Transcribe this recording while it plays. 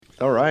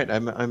All right,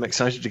 I'm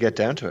excited to get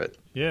down to it.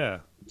 Yeah.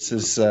 This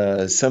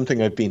is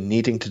something I've been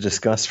needing to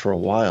discuss for a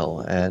while,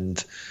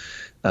 and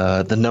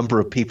the number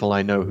of people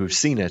I know who've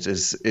seen it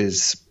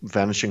is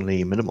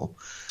vanishingly minimal.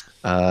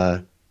 Uh,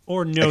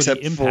 Or know the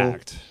except for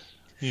impact,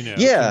 can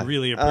yeah,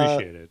 really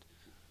appreciate it.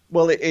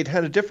 well, it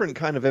had a different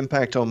kind of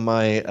impact on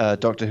my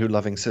Doctor Who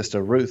loving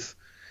sister Ruth.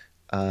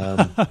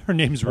 Um, Her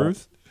name's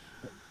Ruth.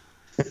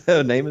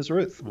 her name is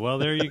Ruth. Well,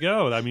 there you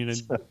go. I mean,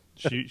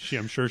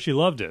 I'm sure she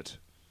loved it.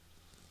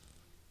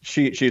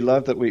 She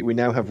loved that we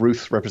now have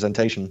Ruth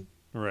representation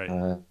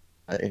Right.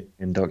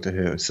 in Doctor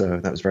Who, so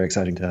that was very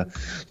exciting to her.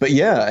 But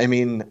yeah, I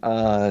mean,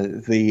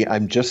 the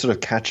I'm just sort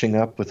of catching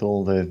up with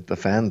all the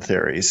fan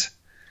theories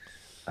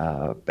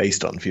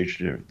based on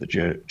Future of the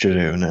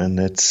Judoon, and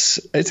it's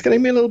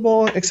getting me a little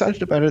more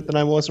excited about it than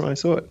I was when I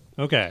saw it.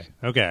 Okay.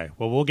 Okay.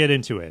 Well, we'll get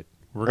into it.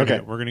 We're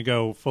gonna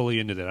go fully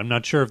into that. I'm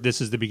not sure if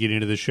this is the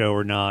beginning of the show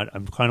or not.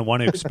 I'm kind of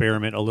want to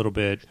experiment a little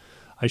bit.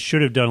 I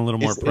should have done a little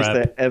more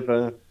prep.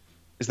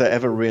 Is there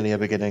ever really a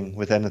beginning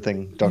with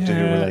anything Doctor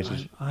Who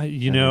related?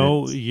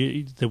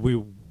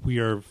 We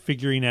are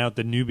figuring out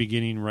the new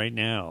beginning right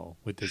now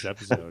with this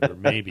episode, or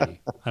maybe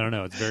I don't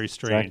know. It's very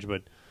strange,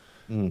 Exactly.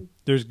 but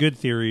there's good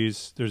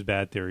theories, there's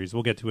bad theories.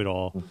 We'll get to it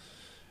all.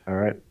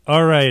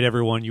 All Right,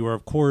 everyone. You are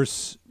of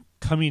course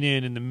coming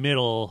in the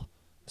middle,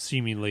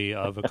 seemingly,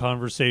 of a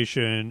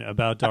conversation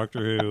about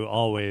Doctor Who.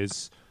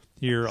 Always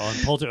here on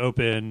Pull to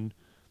Open,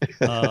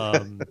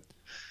 the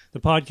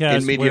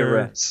podcast in media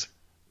where. res.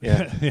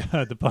 Yeah.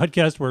 Yeah, the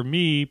podcast where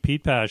me,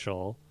 Pete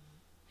Paschal,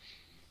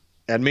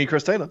 And me,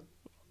 Chris Taylor.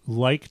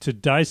 like to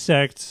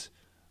dissect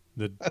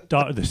the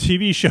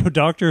TV show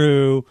Doctor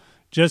Who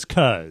just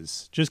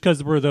cause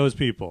we're those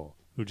people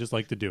who just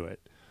like to do it.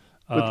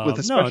 With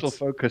a special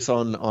focus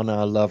on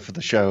our love for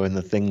the show and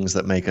the things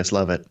that make us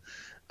love it.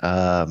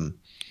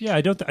 Yeah,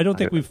 I don't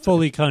think we've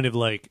fully kind of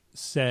like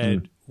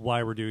said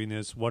why we're doing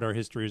this, what our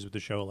history is with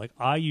the show. Like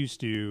I used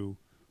to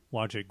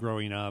watch it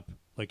growing up,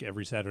 like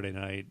every Saturday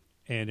night.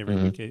 And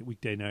every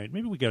weekday night.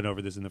 Maybe we got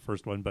over this in the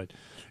first one, but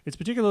it's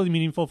particularly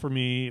meaningful for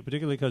me,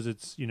 particularly because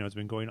it's it's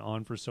been going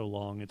on for so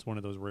long. It's one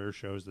of those rare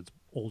shows that's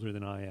older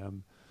than I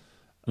am,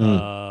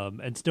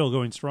 and still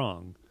going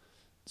strong.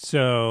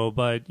 So,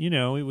 but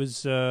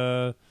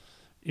it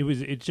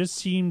just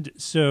seemed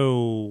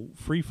so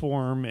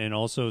freeform and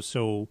also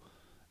so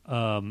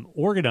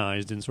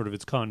organized in sort of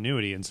its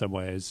continuity in some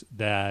ways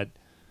that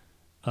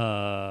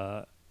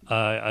I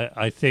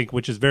think,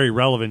 which is very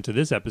relevant to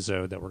this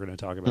episode that we're going to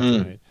talk about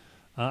tonight.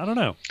 I don't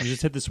know. You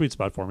just hit the sweet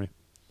spot for me.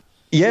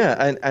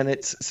 Yeah, and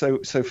it's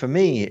so for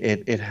me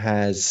it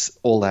has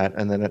all that,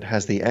 and then it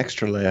has the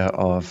extra layer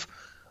of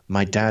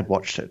my dad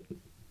watched it,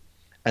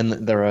 and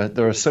there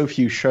are so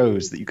few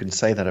shows that you can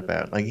say that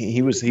about. Like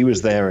he was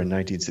there in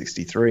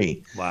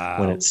 1963. Wow.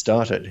 When it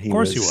started. Of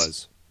course he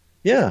was.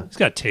 Yeah, he's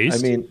got taste.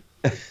 I mean,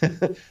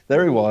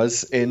 there he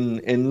was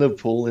in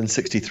Liverpool in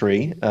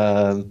 '63,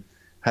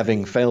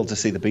 having failed to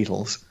see the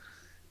Beatles.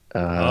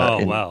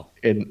 Wow.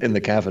 In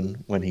the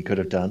cavern when he could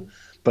have done,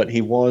 but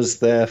he was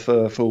there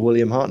for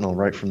William Hartnell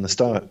right from the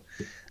start.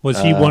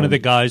 Was he one of the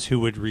guys who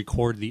would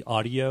record the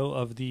audio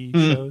of the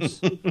shows?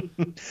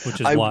 Which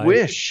is I why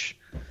wish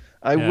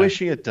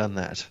he had done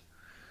that.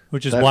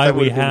 Which is why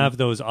we have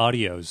those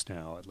audios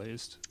now, at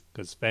least,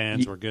 because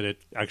fans were good at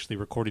actually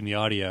recording the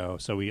audio.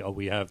 So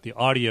we have the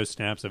audio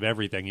snaps of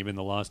everything, even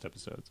the lost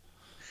episodes.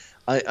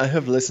 I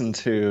have listened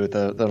to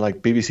the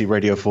like BBC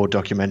Radio 4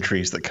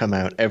 documentaries that come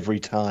out every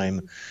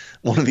time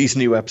one of these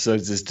new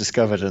episodes is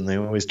discovered, and they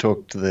always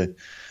talk to the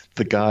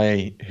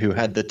guy who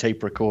had the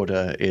tape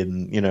recorder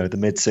in the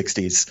mid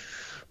 '60s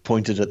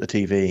pointed at the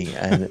TV,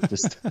 and it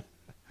just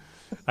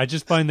I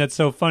just find that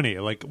so funny.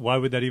 Like, why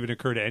would that even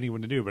occur to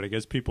anyone to do? But I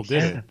guess people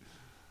did it.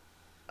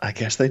 I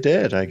guess they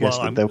did. I guess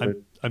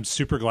I'm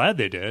super glad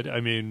they did.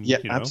 I mean,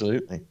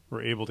 absolutely.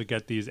 We're able to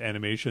get these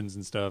animations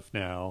and stuff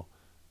now.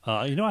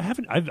 I've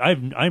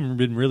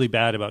been really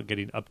bad about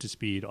getting up to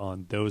speed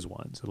on those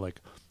ones,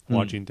 like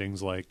watching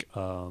things like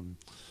I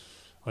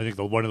think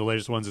one of the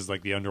latest ones is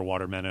like the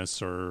Underwater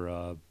Menace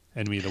or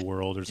Enemy of the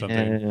World or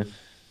something. Yeah.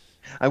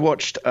 I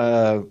watched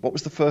what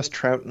was the first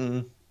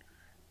Troughton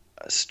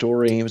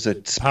story? Was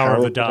it Power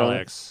of the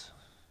Daleks?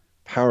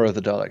 Power of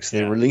the Daleks.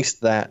 They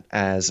released that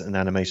as an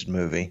animated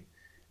movie,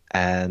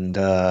 and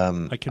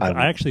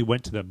I actually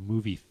went to the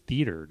movie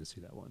theater to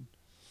see that one.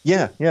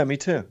 Yeah, me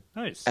too.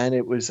 Nice. And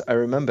I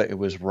remember it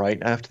was right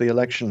after the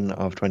election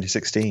of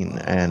 2016,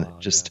 and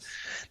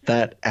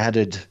that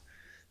added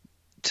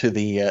to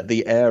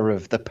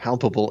the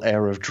palpable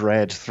air of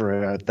dread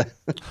throughout that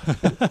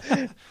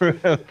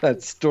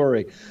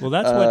story. Well,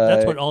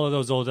 that's what all of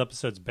those old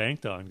episodes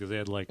banked on, because they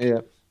had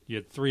you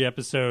had 3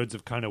 episodes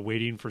of kind of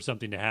waiting for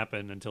something to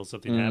happen until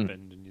something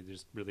happened, and you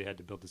just really had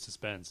to build the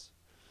suspense.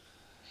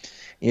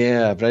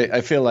 Yeah, but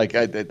I feel like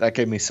that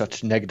gave me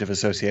such negative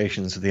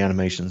associations with the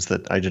animations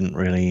that I didn't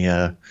really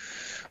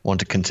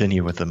want to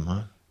continue with them.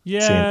 Huh?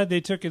 Yeah,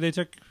 they took they're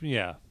hit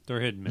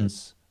and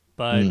miss.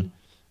 But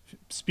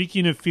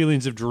speaking of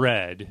feelings of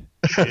dread,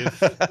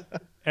 if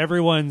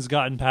everyone's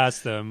gotten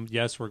past them,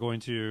 yes, we're going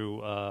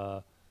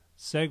to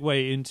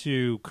segue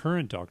into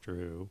current Doctor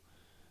Who,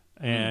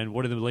 and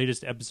one of the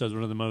latest episodes,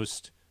 one of the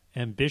most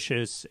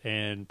ambitious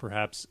and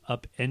perhaps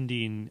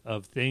upending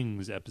of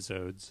things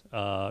episodes,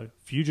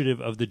 Fugitive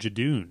of the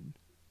Jadoon,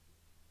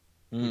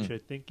 which I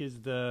think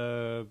is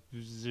the,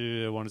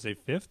 I want to say,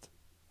 5th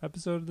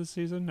episode of this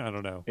season. I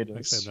don't know. It is.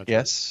 Actually, I'm not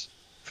yes,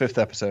 sure.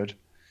 5th episode.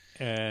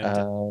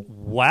 And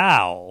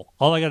wow.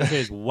 All I got to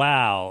say is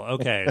wow.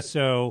 Okay,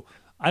 so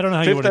I don't know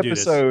how you want to do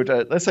this. 5th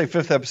episode, let's say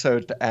 5th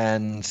episode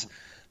and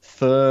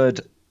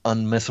 3rd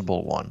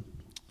unmissable one,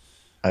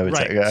 I would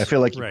say. I feel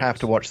like you have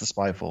to watch the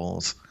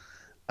Spyfalls.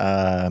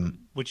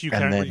 Which you're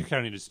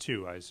counting as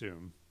 2, I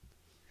assume.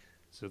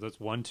 So that's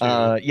 1,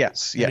 2.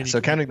 Yes.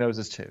 So counting those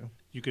as 2.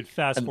 You could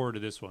fast forward to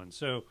this one.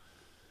 So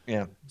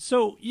yeah.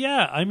 So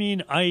yeah, I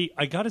mean, I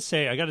gotta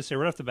say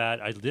right off the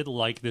bat, I did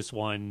like this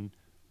one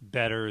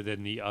better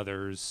than the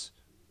others.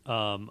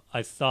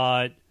 I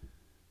thought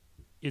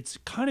it's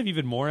kind of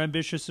even more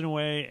ambitious in a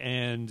way,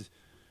 and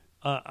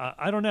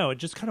I don't know, it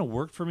just kind of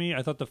worked for me.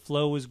 I thought the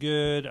flow was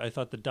good. I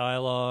thought the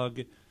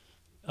dialogue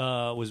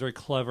was very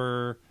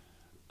clever.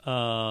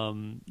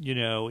 You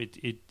know,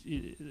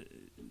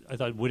 I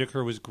thought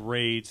Whittaker was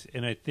great,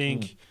 and I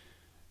think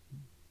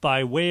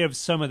by way of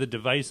some of the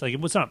device, like, it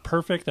was not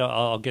perfect.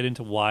 I'll get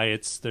into why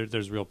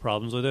there's real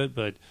problems with it,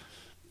 but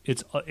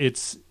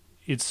it's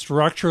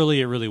structurally,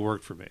 it really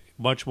worked for me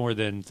much more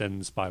than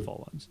the Spyfall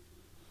ones.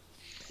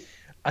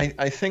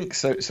 I think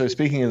so. So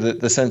speaking of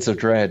the sense of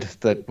dread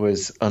that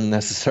was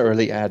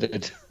unnecessarily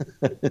added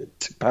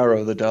to Power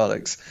of the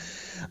Daleks,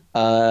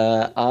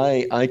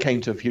 I came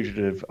to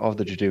Fugitive of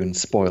the Jadoon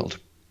spoiled.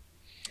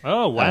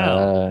 Oh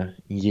wow!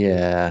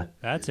 Yeah,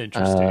 that's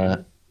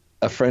interesting.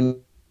 A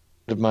friend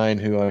of mine,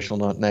 who I shall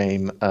not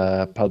name,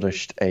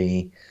 published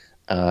a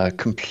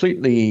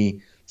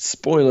completely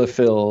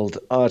spoiler-filled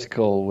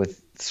article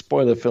with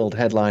spoiler-filled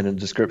headline and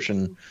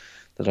description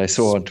that I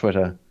saw on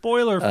Twitter.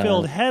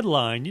 Spoiler-filled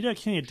headline? You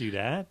can't do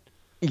that.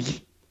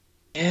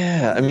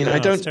 Yeah, I mean, no, I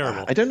don't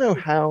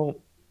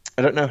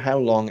know how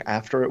long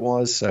after it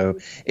was, so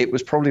it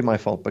was probably my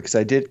fault, because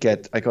I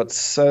got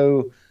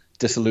so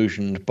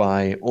disillusioned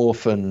by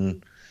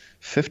Orphan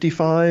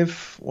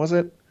 55, was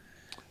it?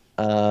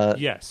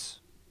 Yes.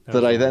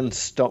 That I then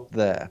stopped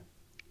there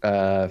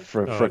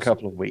for a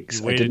couple of weeks.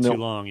 You waited too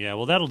long. Yeah,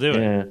 well, that'll do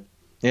it.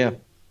 Yeah,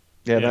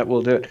 that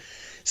will do it.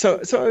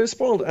 So I was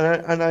spoiled,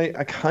 and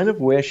I kind of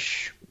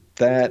wish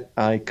that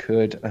I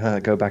could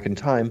go back in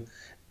time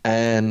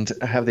and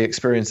have the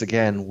experience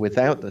again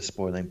without the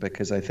spoiling,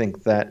 because I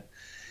think that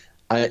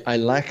I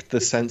lacked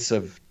the sense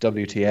of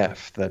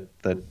WTF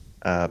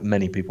that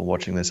many people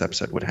watching this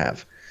episode would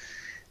have.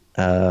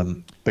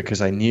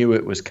 Because I knew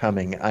it was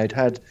coming.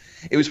 It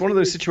was one of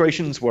those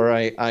situations where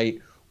I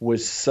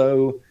was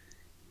so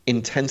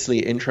intensely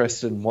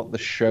interested in what the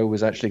show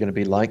was actually going to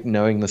be like,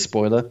 knowing the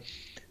spoiler,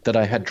 that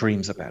I had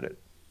dreams about it.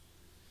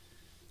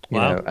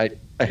 Wow. You know,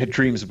 I had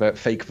dreams about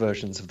fake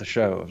versions of the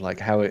show, of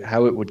like how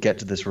it would get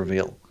to this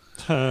reveal.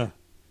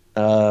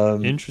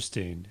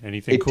 Interesting.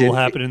 Anything cool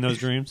happen in those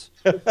dreams?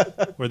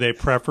 Were they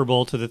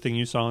preferable to the thing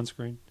you saw on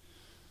screen?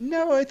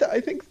 No,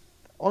 I think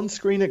on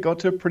screen it got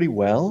to it pretty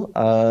well.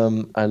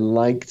 I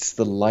liked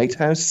the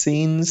lighthouse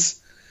scenes.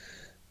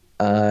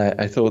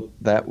 I thought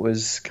that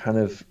was kind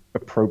of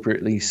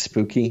appropriately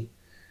spooky,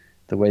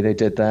 the way they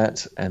did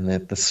that, and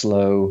the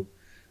slow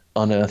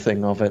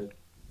unearthing of it,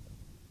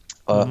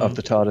 of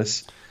the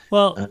TARDIS.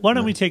 Well, why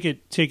don't we take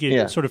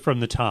it sort of from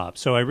the top?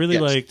 So I really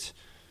liked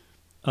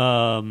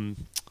the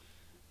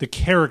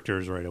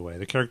characters right away,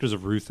 the characters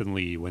of Ruth and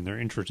Lee when they're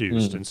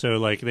introduced. And so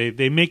like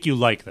they make you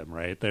like them,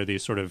 right? They're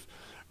these sort of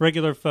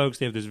regular folks.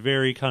 They have this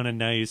very kind of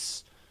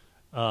nice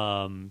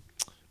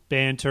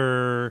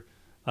banter.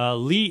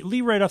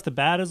 Lee right off the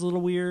bat is a little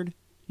weird,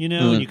 you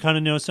know, and you kind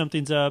of know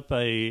something's up.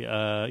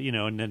 You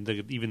know, and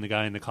then even the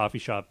guy in the coffee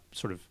shop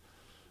sort of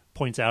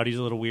points out he's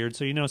a little weird,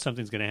 so you know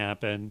something's going to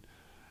happen.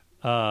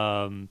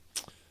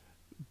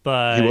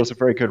 But he was a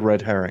very good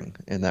red herring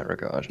in that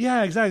regard.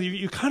 Yeah, exactly.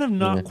 You're kind of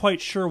not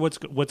quite sure what's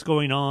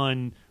going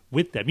on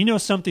with them. You know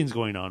something's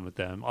going on with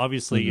them.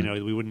 Obviously, you know,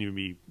 we wouldn't even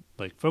be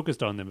like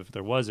focused on them if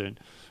there wasn't.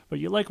 But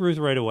you like Ruth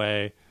right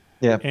away.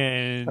 Yeah.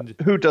 And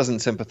who doesn't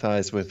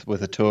sympathize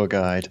with a tour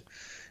guide,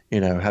 you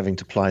know, having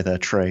to ply their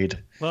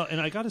trade? Well, and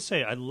I got to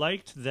say, I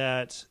liked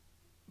that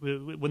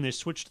when they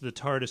switched to the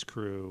TARDIS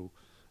crew,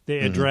 they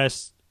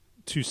addressed,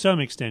 to some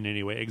extent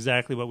anyway,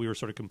 exactly what we were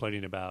sort of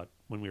complaining about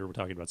when we were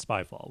talking about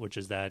Spyfall, which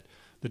is that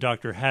the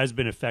Doctor has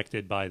been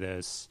affected by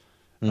this.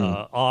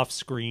 Off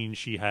screen,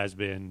 she has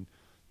been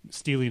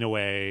stealing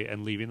away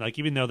and leaving. Like,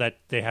 even though that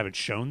they haven't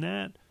shown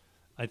that,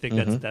 I think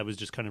that was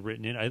just kind of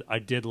written in. I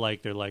did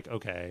like, they're like,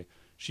 okay,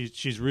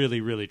 she's really,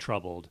 really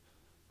troubled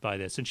by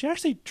this. And she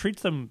actually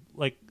treats them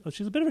like,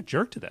 she's a bit of a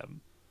jerk to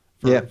them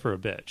for a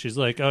bit. She's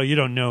like, oh, you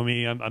don't know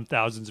me. I'm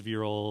thousands of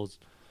years old,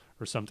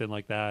 or something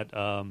like that.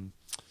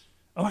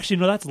 Oh, actually,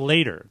 no, that's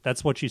later.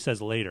 That's what she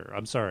says later.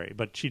 I'm sorry.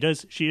 But she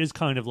is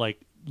kind of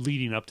like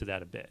leading up to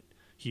that a bit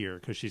here,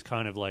 because she's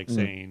kind of like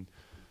saying,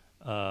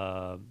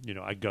 you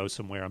know, I go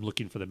somewhere, I'm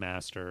looking for the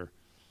master.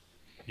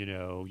 You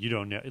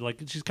don't know.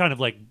 Like she's kind of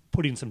like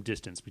putting some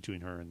distance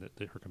between her and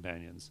her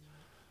companions,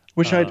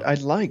 which I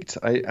liked.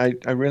 I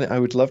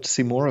would love to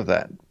see more of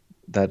that.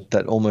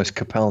 That almost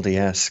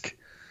Capaldi-esque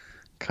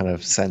kind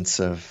of sense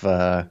of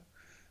I'm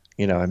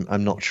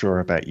not sure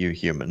about you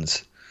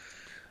humans.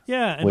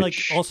 Yeah, and like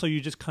also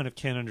you just kind of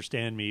can't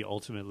understand me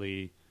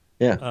ultimately.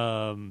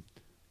 Yeah.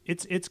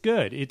 It's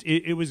good.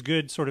 It was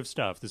good sort of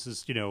stuff. This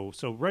is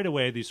so right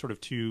away these sort of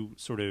two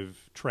sort of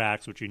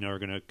tracks which are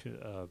going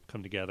to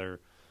come together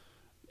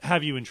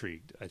have you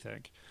intrigued, I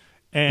think,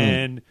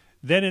 and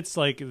then it's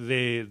like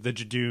the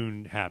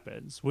Judoon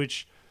happens,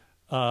 which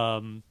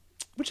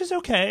is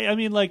okay. I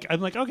mean, like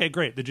I'm like okay,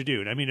 great, the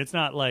Judoon. I mean, it's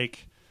not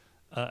like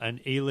an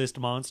A-list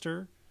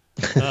monster.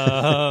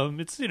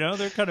 It's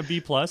they're kind of B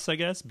plus, I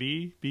guess.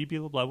 B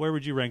blah blah. Where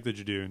would you rank the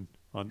Judoon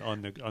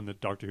on the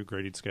Doctor Who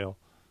grading scale?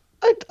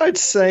 I'd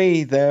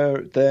say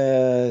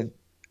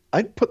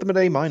I'd put them at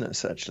A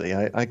minus actually.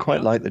 I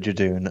quite like the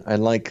Judoon. I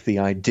like the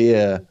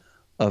idea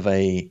of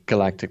a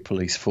galactic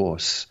police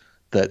force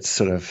that's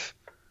sort of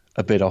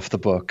a bit off the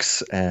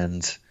books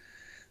and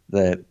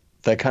that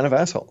they're kind of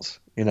assholes.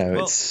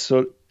 It's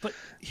sort. But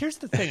here's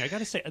the thing: I got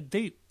to say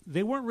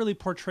they weren't really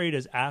portrayed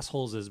as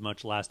assholes as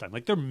much last time.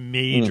 Like they're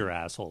major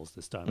assholes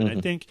this time, and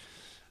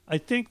I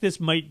think this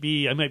might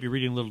be. I might be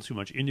reading a little too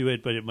much into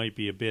it, but it might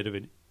be a bit of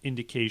an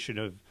indication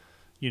of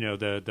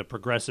the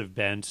progressive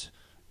bent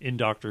in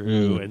Doctor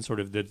Who and sort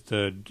of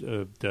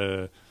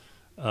the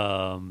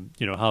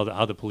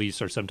how the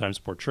police are sometimes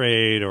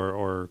portrayed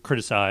or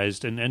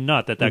criticized, and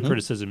not that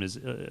criticism is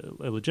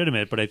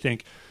illegitimate, but I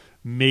think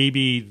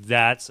maybe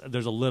there's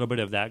a little bit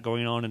of that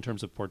going on in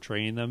terms of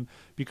portraying them,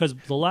 because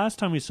the last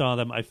time we saw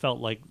them, I felt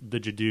like the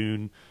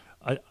Judoon,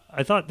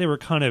 I thought they were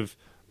kind of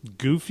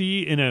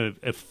goofy in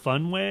a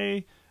fun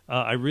way.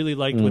 I really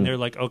liked when they're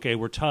like, okay,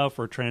 we're tough,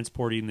 we're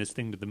transporting this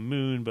thing to the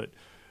moon, but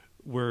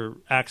we're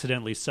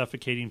accidentally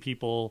suffocating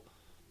people,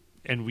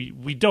 and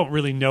we don't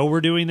really know we're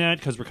doing that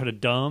because we're kind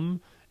of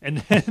dumb. And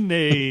then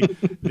they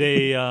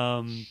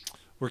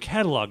were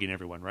cataloging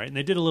everyone, right? And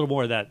they did a little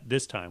more of that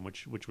this time,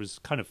 which was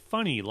kind of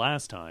funny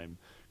last time,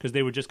 because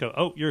they would just go,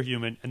 "Oh, you're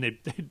human," and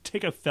they'd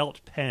take a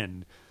felt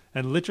pen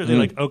and literally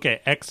like,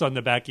 "Okay, X on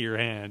the back of your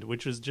hand,"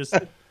 which was just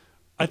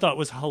I thought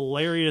was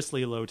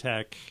hilariously low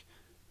tech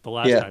the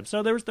last time.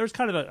 So there was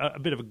kind of a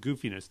bit of a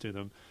goofiness to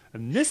them.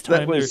 And this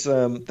time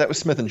that was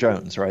Smith and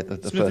Jones, right? The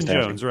Smith first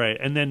and Jones, right?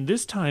 And then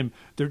this time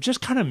they're just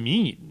kind of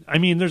mean. I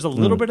mean, there's a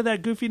little bit of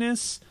that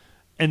goofiness,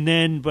 and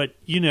then but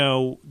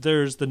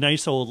there's the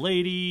nice old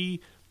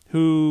lady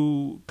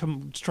who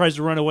tries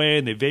to run away,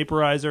 and they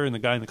vaporize her, and the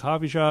guy in the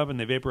coffee shop, and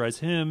they vaporize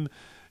him.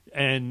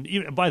 And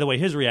even, by the way,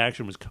 his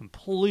reaction was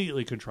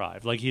completely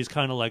contrived. Like he's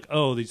kind of like,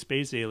 "Oh, these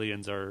space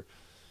aliens are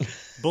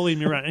bullying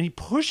me around," and he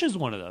pushes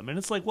one of them, and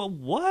it's like, well,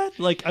 what?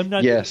 Like I'm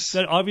not. Yes.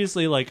 That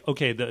obviously, like,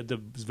 okay,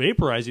 the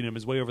vaporizing him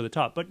is way over the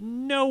top, but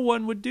no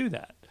one would do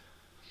that.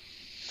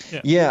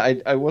 Yeah,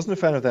 I wasn't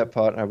a fan of that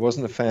part. I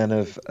wasn't a fan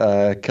of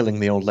killing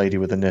the old lady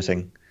with the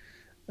knitting.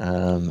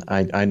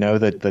 I know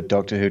that the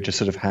Doctor Who just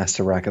sort of has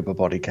to rack up a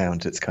body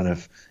count. It's kind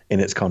of in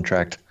its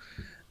contract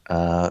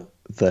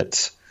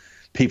that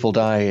people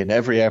die in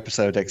every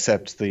episode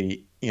except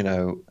the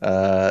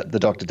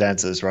Doctor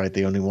Dancers, right?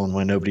 The only one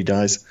where nobody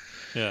dies.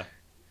 Yeah.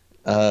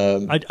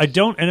 I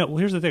don't, and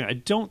here's the thing: I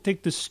don't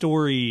think the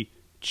story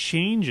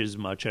changes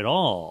much at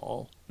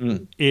all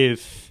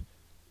if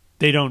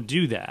they don't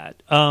do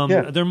that.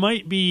 There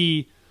might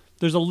be,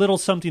 there's a little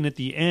something at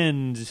the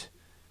end.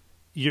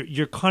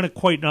 You're kind of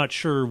quite not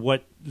sure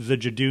what the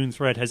Judoon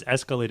threat has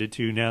escalated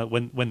to now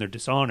when they're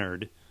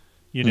dishonored,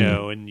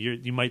 and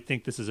you might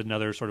think this is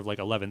another sort of like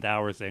 11th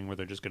hour thing where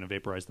they're just going to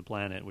vaporize the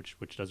planet, which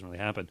doesn't really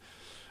happen.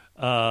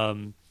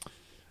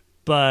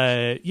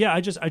 But yeah, I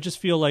just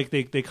feel like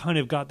they kind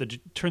of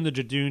turned the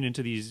Judoon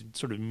into these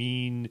sort of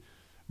mean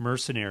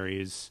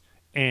mercenaries,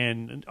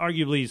 and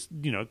arguably,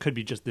 it could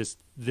be just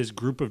this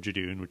group of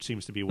Judoon, which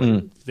seems to be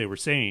what they were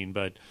saying.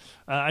 But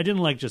I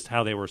didn't like just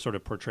how they were sort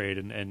of portrayed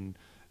and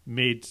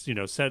made,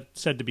 said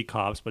to be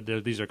cops, but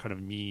these are kind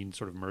of mean,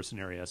 sort of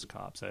mercenary-esque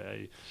cops.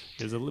 It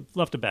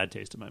left a bad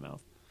taste in my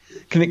mouth.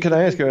 Can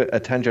I ask a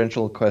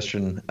tangential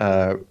question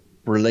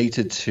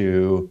related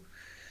to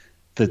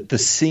the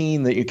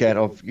scene that you get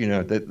of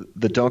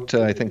the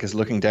Doctor, I think, is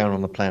looking down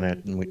on the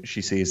planet, and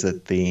she sees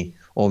that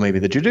or maybe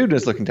the Judoon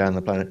is looking down on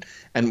the planet,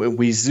 and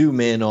we zoom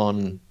in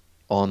on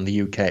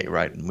the UK,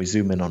 right, and we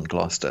zoom in on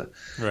Gloucester,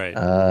 right,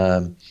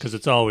 because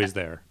it's always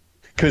there,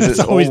 because it's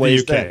always the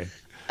UK there.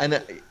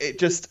 And it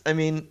just, I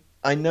mean,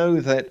 I know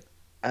that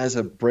as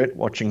a Brit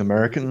watching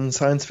American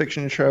science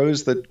fiction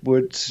shows that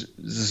would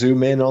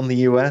zoom in on the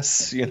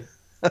US,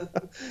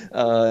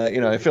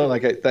 I feel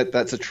like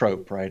that's a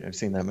trope, right? I've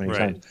seen that many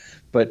times.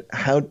 But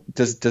how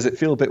does it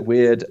feel a bit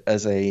weird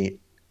as a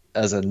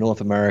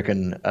North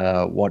American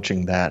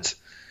watching that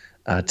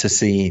to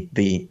see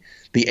the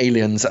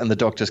aliens and the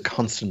Doctor's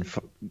constant,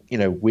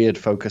 weird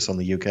focus on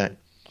the UK?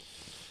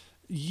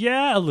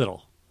 Yeah, a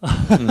little.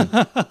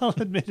 I'll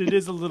admit it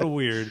is a little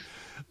weird,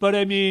 but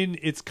I mean,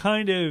 it's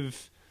kind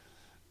of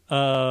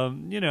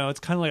it's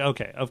kind of like,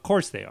 okay, of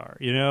course they are,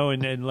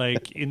 and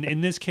like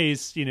in this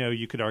case,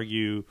 you could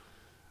argue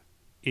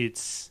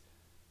it's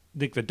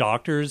like the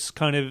doctors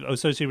kind of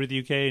associated with the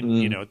UK,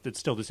 and it's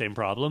still the same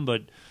problem,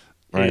 but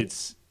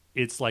right.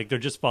 It's like they're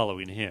just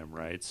following him,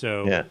 right?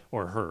 So,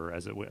 or her,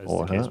 as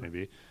the case may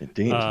be.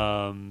 Indeed.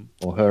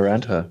 Or her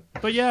and her.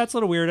 But yeah, it's a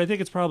little weird. I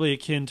think it's probably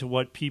akin to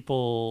what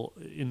people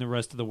in the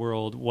rest of the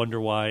world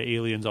wonder why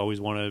aliens always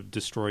want to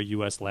destroy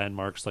U.S.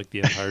 landmarks like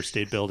the Empire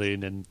State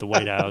Building and the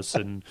White House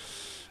and,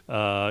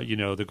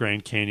 the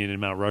Grand Canyon and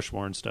Mount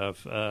Rushmore and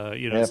stuff.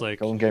 It's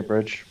like Golden Gate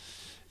Bridge.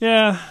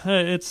 Yeah,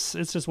 it's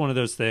just one of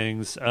those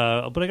things.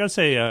 But I got to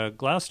say,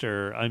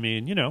 Gloucester, I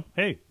mean,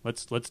 hey,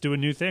 let's do a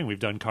new thing.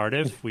 We've done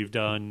Cardiff. We've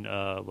done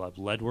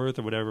Ledworth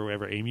or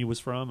wherever Amy was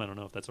from. I don't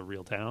know if that's a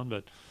real town,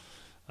 but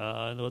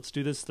let's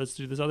do this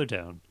other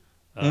town,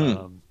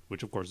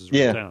 which, of course, is a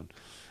real town.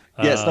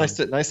 Yeah, it's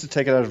nice to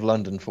take it out of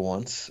London for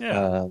once.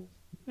 Yeah.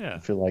 I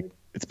feel like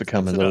it's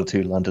become a little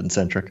too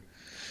London-centric.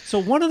 So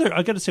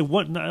I got to say, I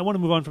want to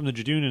move on from the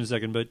Judoon in a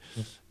second, but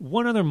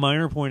one other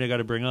minor point I got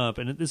to bring up,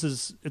 and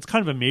it's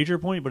kind of a major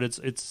point, but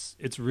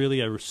it's really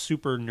a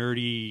super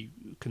nerdy,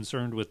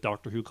 concerned with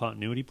Doctor Who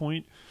continuity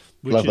point,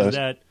 which is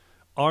that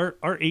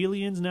are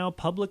aliens now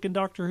public in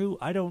Doctor Who?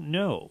 I don't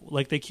know.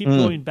 Like they keep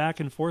going back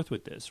and forth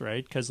with this,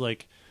 right? Because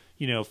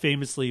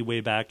famously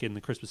way back in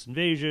the Christmas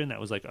Invasion, that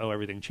was like, oh,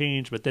 everything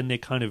changed, but then they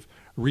kind of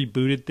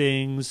rebooted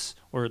things,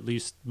 or at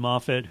least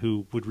Moffat,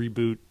 who would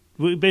reboot.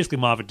 Basically,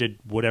 Moffat did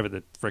whatever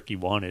the frick he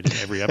wanted in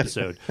every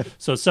episode.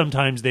 So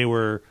sometimes they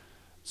were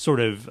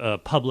sort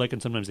of public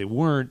and sometimes they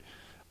weren't.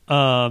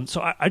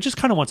 So I just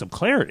kind of want some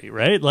clarity,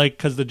 right? Like,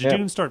 because the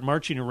Judoons start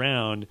marching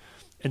around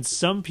and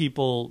some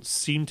people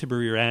seem to be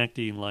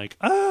reacting like,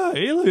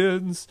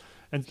 aliens.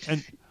 And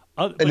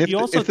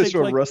if this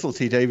were a Russell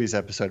T Davies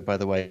episode, by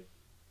the way,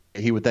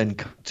 he would then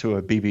come to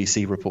a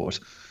BBC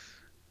report.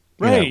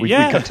 Right, we'd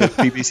come to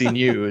BBC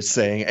News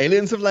saying,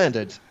 aliens have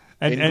landed.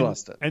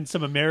 And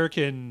some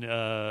American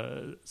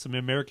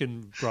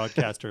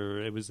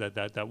broadcaster. It was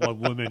that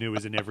one woman who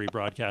was in every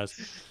broadcast.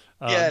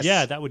 Yes.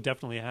 Yeah, that would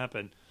definitely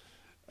happen.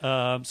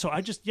 So I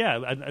just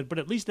but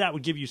at least that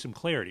would give you some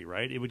clarity,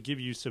 right? It would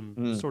give you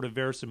some sort of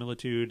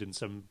verisimilitude and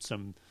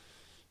some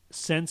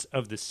sense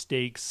of the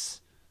stakes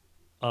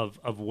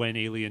of when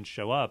aliens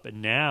show up.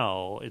 And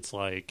now it's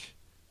like,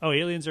 oh,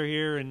 aliens are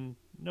here and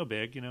no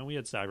big. We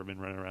had Cybermen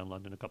running around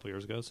London a couple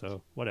years ago,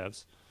 so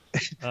whatevs.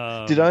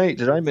 Did I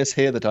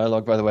mishear the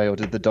dialogue, by the way, or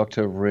did the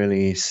Doctor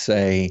really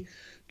say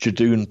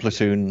Judoon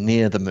platoon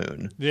near the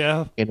moon?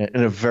 Yeah, in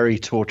a very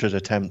tortured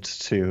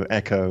attempt to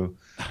echo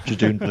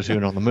Judoon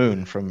platoon on the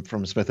moon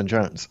from Smith and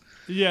Jones.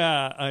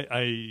 Yeah,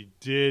 I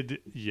did.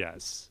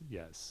 Yes.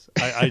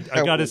 I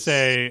gotta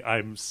say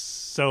I'm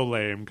so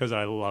lame because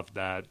I loved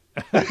that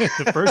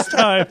the first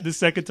time, the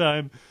second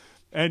time,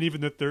 and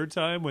even the third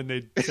time when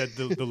they said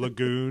the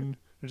lagoon.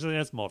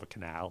 That's more of a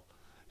canal.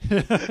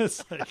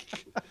 It's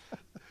like.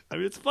 I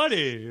mean, it's funny.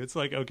 It's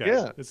like,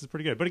 okay, this is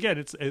pretty good. But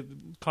again,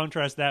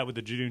 contrast that with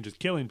the Judoon just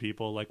killing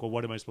people. Like, well,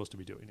 what am I supposed to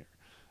be doing here?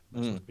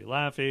 Am I supposed to be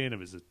laughing?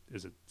 Is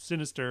it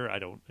sinister? I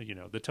don't,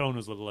 the tone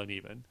was a little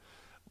uneven.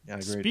 Yeah,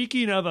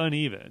 Speaking of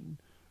uneven,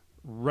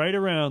 right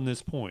around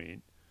this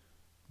point,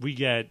 we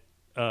get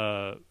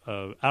out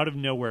of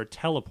nowhere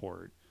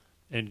teleport,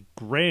 and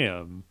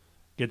Graham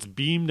gets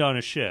beamed on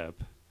a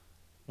ship,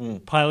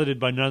 piloted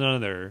by none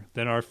other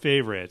than our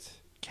favorite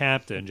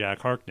captain, Jack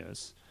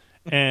Harkness.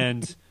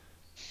 And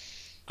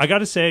I got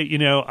to say,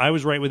 I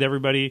was right with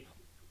everybody.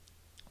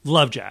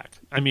 Love Jack.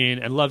 I mean,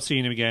 and love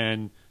seeing him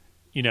again.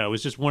 It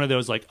was just one of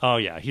those like, oh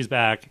yeah, he's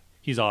back.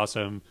 He's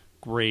awesome.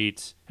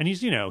 Great. And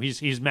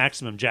he's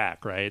Maximum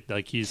Jack, right?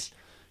 Like he's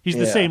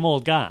the same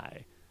old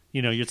guy.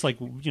 It's like,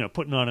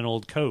 putting on an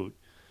old coat.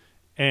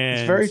 And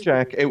it's very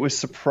Jack. It was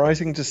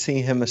surprising to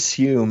see him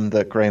assume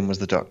that Graham was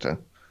the Doctor.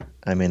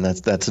 I mean,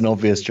 that's an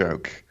obvious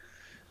joke.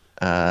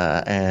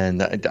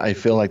 And I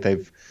feel like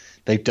they've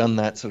done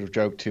that sort of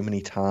joke too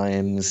many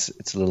times.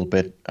 It's a little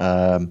bit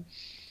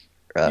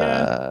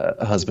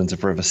Husbands of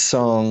Forever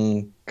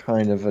song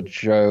kind of a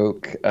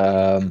joke.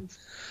 And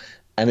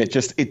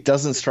it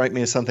doesn't strike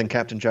me as something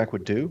Captain Jack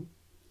would do.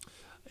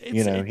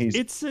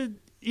 I'd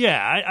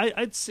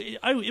say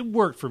it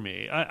worked for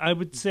me. I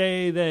would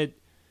say that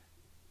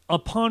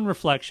upon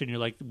reflection, you're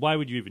like, why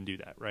would you even do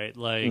that, right?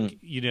 Like,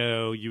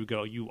 you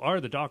go, you are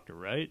the Doctor,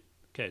 right?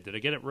 Okay, did I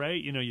get it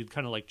right? You'd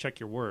kind of like check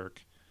your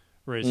work.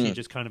 Whereas he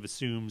just kind of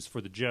assumes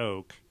for the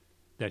joke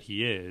that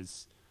he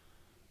is.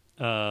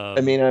 I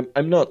mean,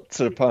 I'm not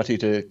sort of party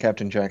to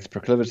Captain Jack's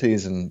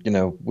proclivities, and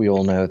we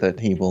all know that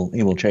he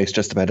will chase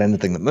just about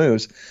anything that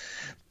moves.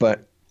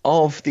 But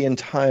of the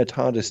entire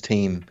TARDIS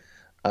team,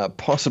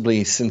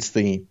 possibly since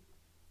the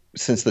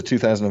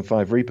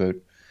 2005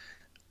 reboot,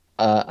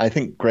 I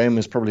think Graham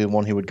is probably the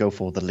one he would go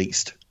for the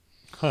least.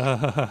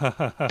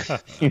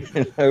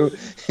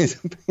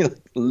 He's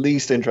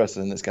least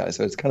interested in this guy,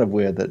 so it's kind of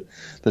weird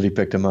that he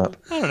picked him up.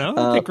 I don't know.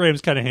 I think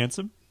Graham's kind of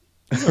handsome.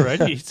 He's all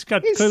right. He's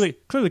got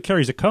clearly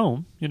carries a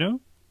comb.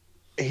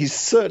 He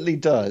certainly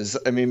does.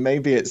 I mean,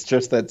 maybe it's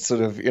just that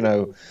sort of,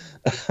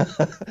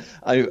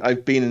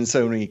 I've been in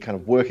so many kind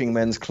of working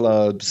men's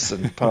clubs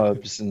and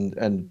pubs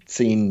and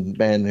seen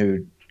men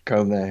who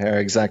comb their hair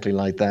exactly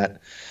like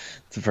that.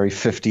 It's a very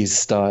 50s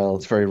style.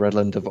 It's very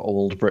redolent of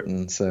old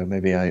Britain. So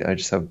maybe I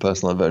just have a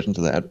personal aversion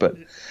to that. But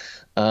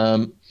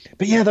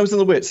yeah, that was a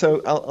little bit.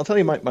 So I'll tell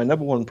you my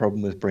number one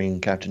problem with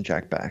bringing Captain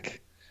Jack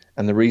back,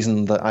 and the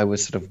reason that I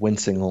was sort of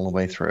wincing all the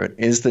way through it,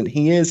 is that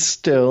he is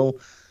still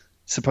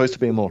supposed to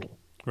be immortal.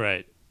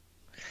 Right.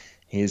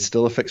 He is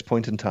still a fixed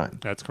point in time.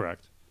 That's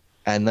correct.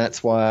 And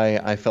that's why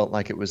I felt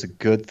like it was a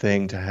good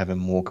thing to have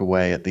him walk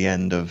away at the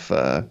end of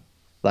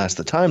Last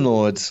of the Time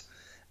Lords,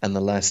 and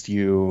the last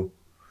you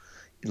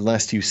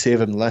see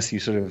of him, the last you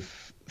sort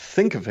of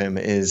think of him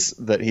is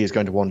that he is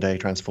going to one day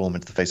transform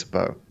into the face of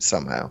Bo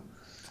somehow.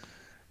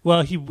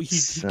 Well, he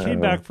came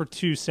back for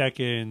 2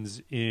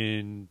 seconds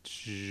in,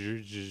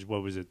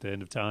 what was it, the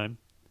end of time?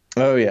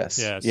 Oh, yes.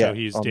 Yeah, so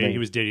he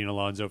was dating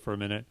Alonzo for a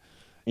minute.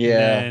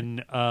 Yeah.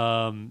 And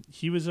then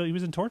he was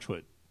in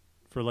Torchwood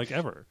for like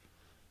ever.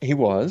 He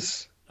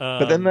was.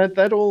 But then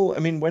that all, I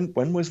mean,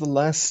 when was the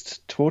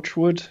last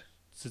Torchwood?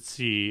 Let's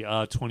see,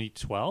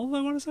 2012,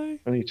 I want to say?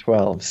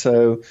 2012.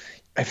 So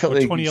I felt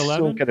like you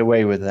still get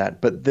away with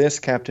that. But this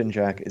Captain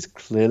Jack is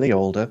clearly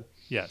older.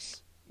 Yes.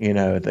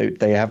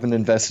 They haven't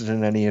invested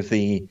in any of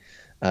the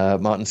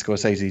Martin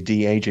Scorsese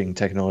de-aging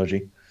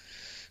technology.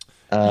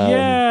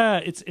 Yeah,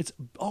 it's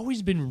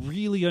always been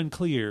really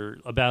unclear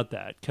about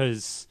that,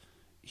 because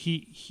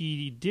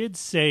he did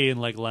say in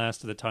like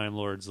Last of the Time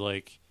Lords,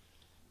 like,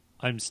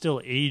 I'm still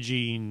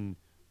aging,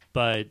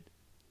 but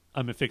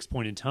I'm a fixed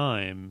point in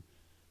time.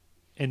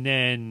 And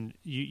then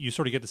you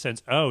sort of get the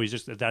sense,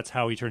 that's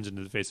how he turns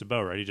into the face of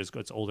Bo, right? He just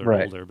gets older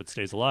and older, but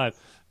stays alive.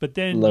 But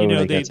then,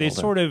 they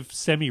sort of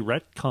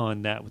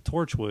semi-retcon that with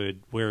Torchwood,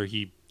 where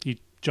he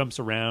jumps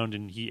around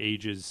and he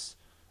ages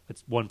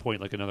at one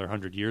point like another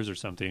 100 years or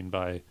something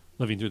by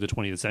living through the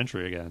 20th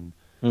century again.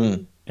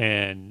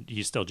 And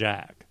he's still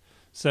Jack.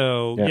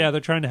 So, yeah,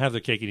 they're trying to have their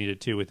cake and eat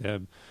it too with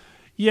him.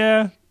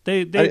 Yeah,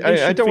 I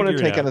don't want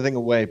to take anything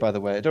away, by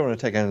the way. I don't want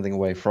to take anything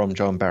away from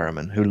John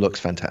Barrowman, who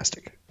looks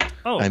fantastic.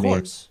 Oh, of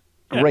course.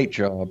 Great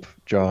job,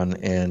 John.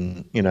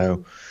 And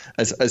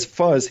as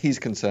far as he's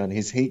concerned,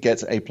 he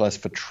gets A+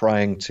 for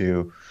trying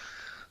to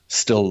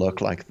still look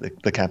like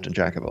the Captain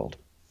Jack of old.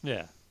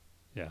 Yeah,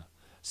 yeah.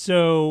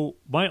 So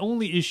my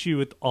only issue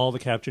with all the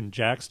Captain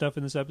Jack stuff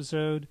in this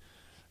episode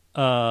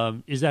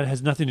is that it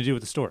has nothing to do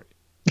with the story.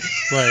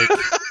 Like,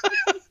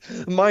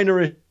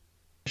 minor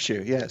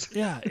issue, yes.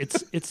 Yeah,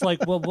 it's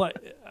like, well,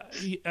 what?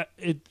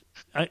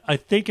 I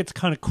think it's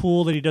kind of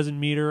cool that he doesn't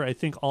meet her. I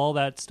think all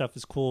that stuff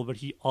is cool, but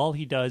all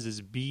he does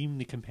is beam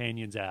the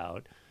companions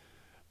out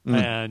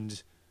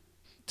and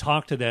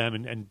talk to them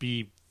and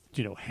be,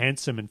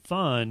 handsome and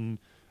fun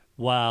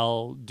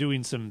while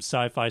doing some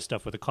sci-fi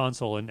stuff with a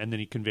console, and then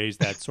he conveys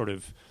that sort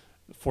of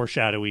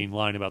foreshadowing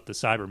line about the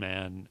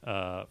Cyberman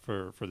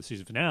for the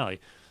season finale.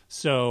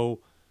 So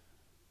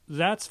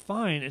that's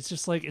fine. It's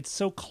just like, it's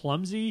so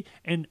clumsy.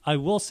 And I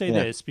will say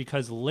this,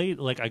 because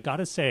I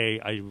gotta say,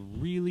 I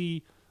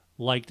really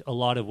liked a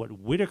lot of what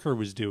Whittaker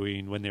was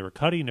doing when they were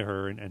cutting to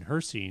her and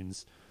her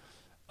scenes.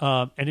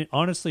 And it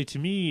honestly, to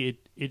me,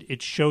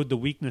 it showed the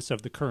weakness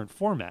of the current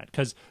format,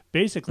 because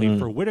basically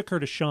for Whittaker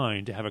to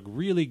shine, to have a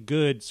really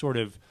good sort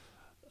of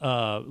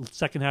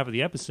second half of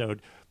the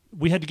episode,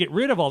 we had to get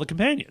rid of all the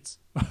companions.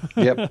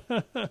 Yep.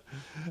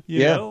 you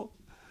know?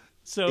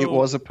 So it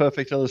was a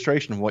perfect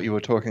illustration of what you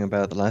were talking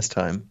about the last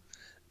time.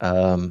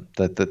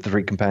 That the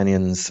three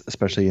companions,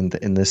 especially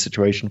in this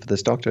situation for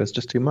this Doctor, is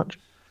just too much.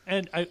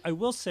 And I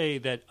will say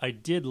that I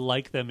did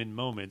like them in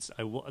moments.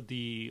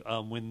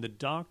 When the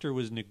Doctor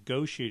was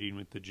negotiating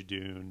with the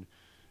Judoon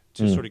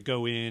to sort of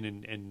go in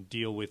and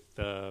deal with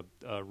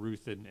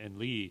Ruth and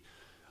Lee,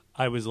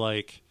 I was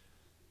like,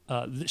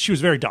 she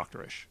was very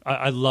doctorish.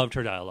 I loved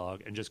her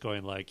dialogue and just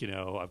going like,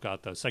 I've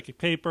got the psychic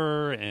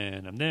paper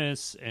and I'm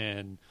this,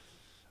 and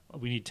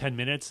we need 10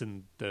 minutes,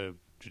 and the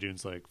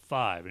Judoon's like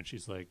 5, and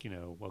she's like,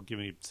 well, give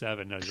me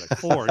 7. No, he's like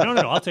 4. No,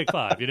 I'll take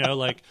 5.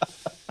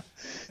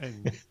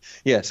 And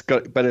yes,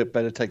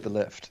 better take the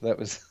lift. That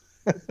was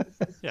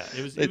yeah.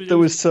 There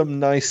was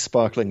some nice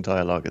sparkling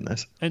dialogue in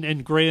this.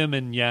 And Graham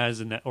and Yaz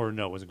it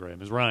wasn't Graham. It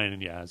was Ryan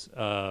and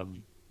Yaz.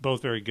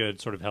 Both very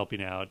good, sort of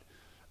helping out.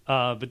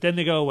 But then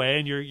they go away,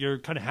 and you're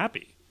kind of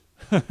happy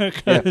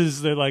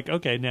because they're like,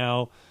 okay,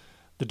 now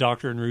the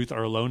Doctor and Ruth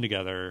are alone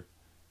together.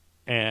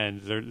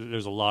 And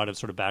there's a lot of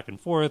sort of back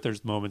and forth.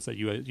 There's moments that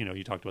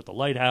you talked about the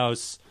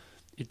lighthouse.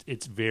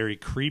 It's very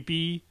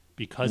creepy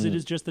because it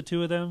is just the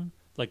two of them.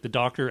 Like the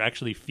Doctor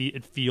actually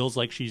it feels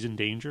like she's in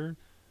danger.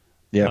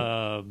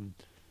 Yeah.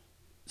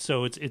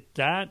 So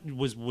that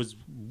was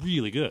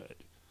really good.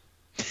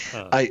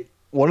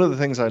 One of the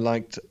things I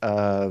liked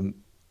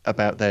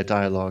about their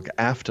dialogue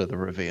after the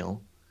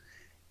reveal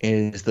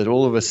is that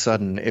all of a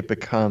sudden it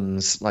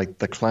becomes like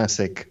the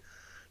classic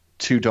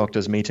 2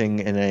 Doctors meeting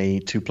in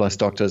a 2+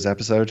 Doctors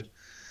episode,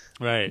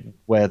 right?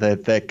 Where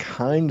they're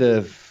kind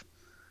of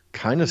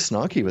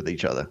snarky with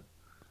each other.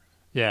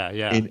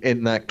 Yeah.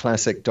 In that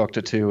classic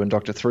Doctor 2 and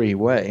Doctor 3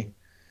 way,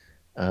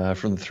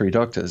 from the Three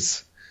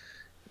Doctors.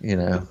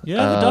 Yeah,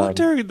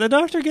 the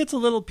doctor gets a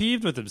little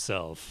peeved with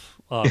himself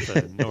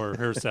often, or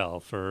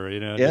herself, or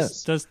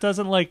yes. just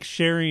doesn't like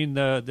sharing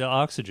the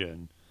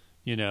oxygen.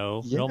 It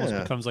almost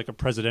Yeah. becomes like a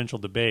presidential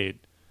debate.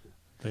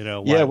 Yeah, I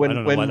don't know why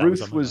when that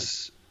Ruth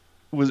was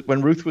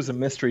when Ruth was a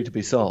mystery to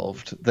be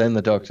solved, then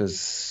the Doctor's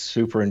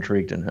super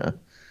intrigued in her.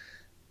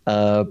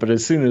 But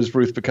as soon as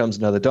Ruth becomes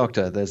another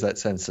Doctor, there's that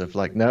sense of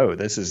like, no,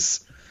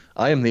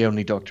 I am the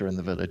only Doctor in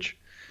the village.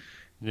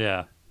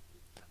 Yeah.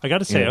 I got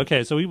to say,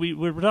 okay, so we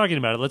were talking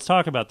about it. Let's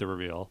talk about the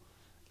reveal.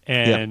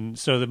 And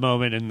so the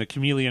moment in the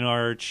Chameleon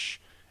Arch,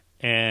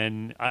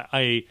 and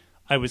I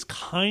was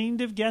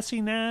kind of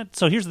guessing that.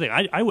 So here's the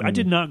thing. I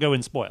did not go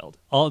in spoiled.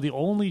 The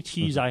only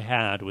tease I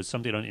had was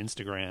something on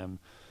Instagram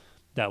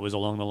that was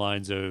along the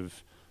lines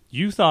of,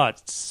 you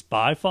thought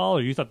Spyfall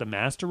or you thought the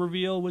Master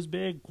reveal was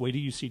big? Wait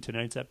till you see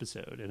tonight's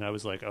episode. And I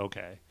was like,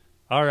 okay.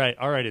 All right,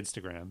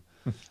 Instagram.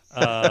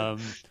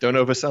 Don't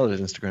oversell it,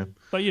 Instagram.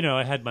 But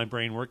I had my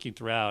brain working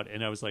throughout,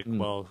 and I was like,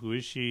 well, who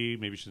is she?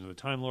 Maybe she's another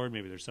Time Lord.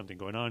 Maybe there's something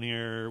going on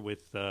here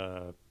with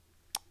the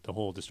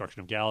whole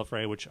destruction of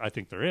Gallifrey, which I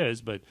think there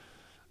is. But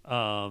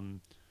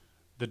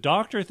the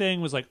Doctor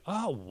thing was like,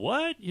 oh,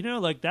 what?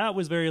 Like that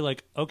was very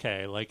like,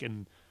 okay, like,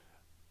 and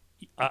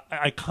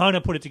I kind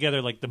of put it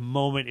together like the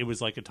moment it was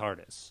like a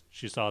TARDIS.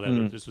 She saw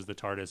that this was the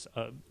TARDIS.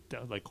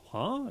 Like,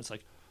 huh? It's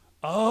like,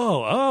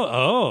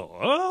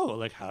 oh,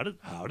 like how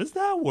does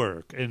that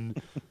work? And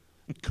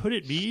could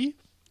it be?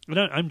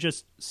 I'm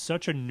just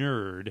such a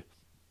nerd,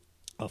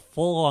 a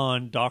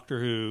full-on Doctor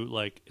Who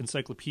like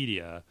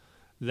encyclopedia,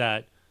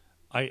 that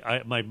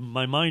my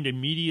mind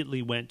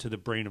immediately went to the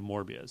brain of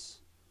Morbius.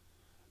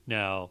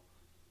 Now,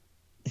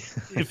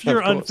 if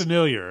you're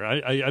unfamiliar,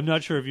 I'm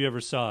not sure if you ever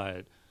saw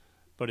it,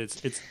 but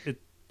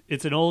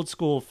it's an old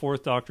school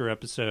Fourth Doctor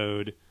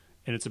episode,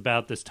 and it's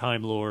about this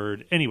Time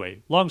Lord.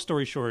 Anyway, long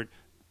story short,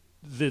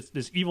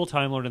 this evil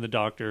Time Lord and the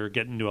Doctor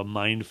get into a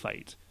mind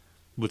fight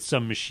with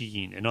some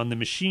machine, and on the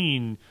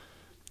machine,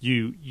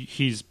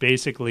 he's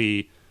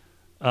basically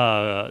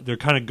they're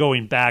kind of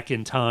going back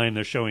in time.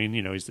 They're showing,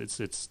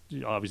 it's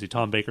obviously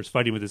Tom Baker's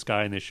fighting with this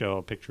guy, and they show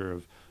a picture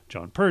of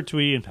John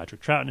Pertwee and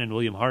Patrick Troughton and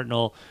William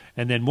Hartnell,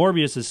 and then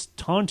Morbius is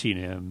taunting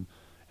him,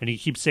 and he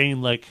keeps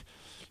saying like,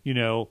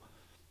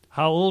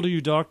 how old are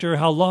you, Doctor?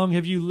 How long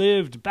have you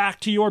lived? Back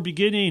to your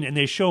beginning. And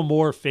they show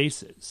more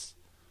faces.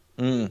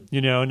 And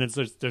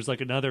there's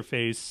like another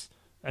face,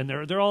 and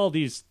they're all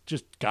these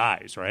just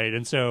guys, right?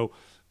 And so,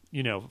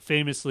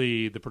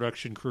 famously, the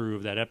production crew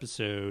of that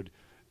episode,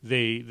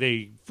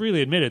 they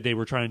freely admitted they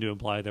were trying to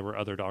imply there were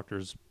other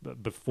Doctors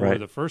before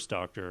the first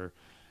Doctor,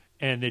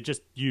 and they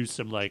just used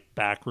some like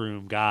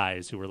backroom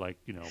guys who were like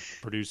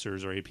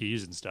producers or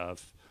APs and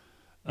stuff.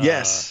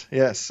 Yes,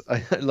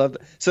 I love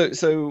that.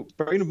 So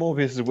Brain of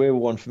Morbius is a weird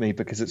one for me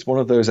because it's one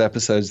of those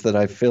episodes that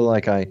I feel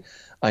like I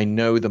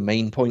know the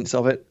main points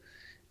of it.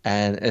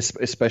 And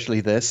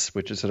especially this,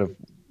 which is sort of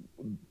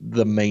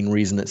the main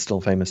reason it's still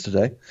famous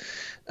today,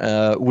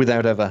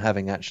 without ever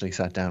having actually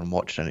sat down and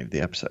watched any of the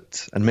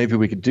episodes. And maybe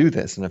we could do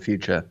this in a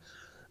future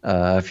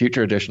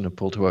edition of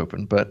Pull to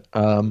Open. But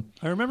I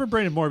remember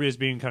Brain of Morbius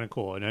being kind of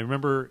cool, and I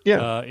remember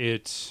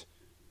it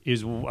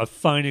is a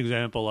fine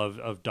example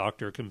of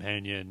Doctor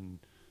companion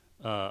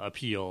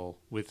appeal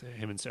with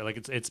him and Sarah.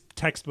 Like it's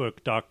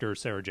textbook Doctor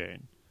Sarah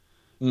Jane.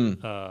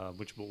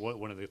 Which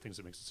one of the things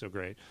that makes it so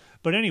great.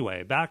 But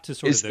anyway, back to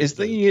sort of is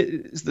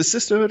the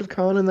Sisterhood of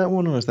Karn in that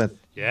one, or is that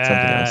something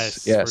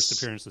else? Yes, first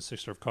appearance of the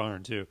Sisterhood of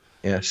Karn too.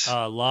 Yes,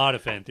 a lot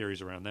of fan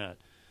theories around that.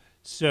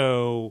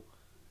 So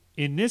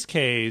in this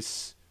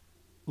case,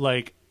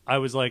 like I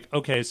was like,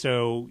 okay,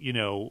 so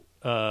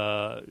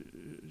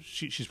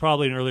she's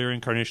probably an earlier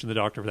incarnation of the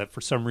Doctor that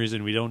for some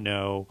reason we don't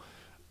know.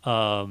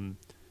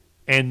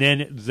 And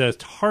then the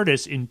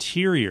TARDIS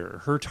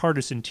interior, her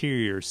TARDIS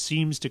interior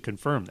seems to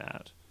confirm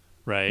that,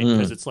 right?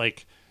 Because it's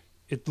like,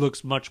 it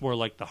looks much more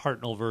like the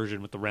Hartnell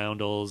version with the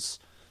roundels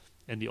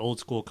and the old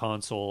school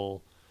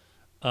console.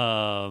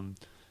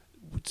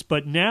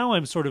 But now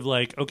I'm sort of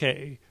like,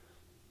 okay,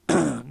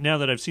 now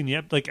that I've seen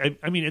the like,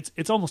 I mean,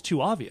 it's almost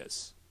too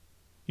obvious,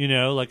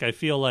 like I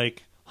feel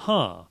like,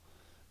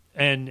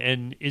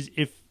 and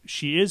if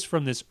she is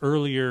from this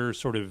earlier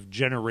sort of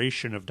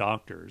generation of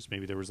Doctors,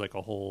 maybe there was like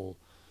a whole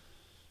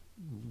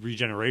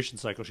regeneration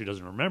cycle she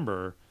doesn't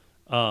remember.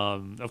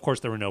 Of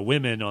course, there were no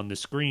women on the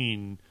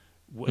screen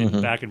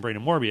back in Brain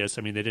of Morbius.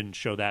 I mean, they didn't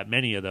show that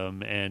many of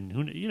them, and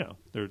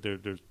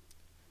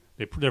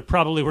there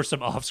probably were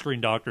some off-screen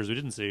Doctors we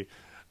didn't see.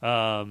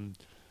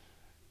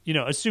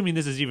 Assuming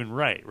this is even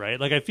right?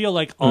 Like, I feel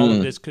like all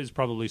of this is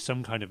probably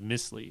some kind of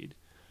mislead.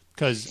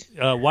 Because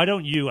why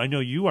don't you? I know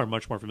you are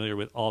much more familiar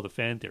with all the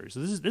fan theories. So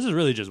this is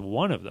really just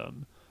one of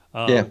them.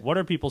 What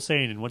are people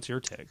saying, and what's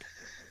your take?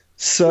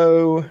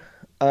 So,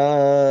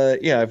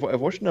 I've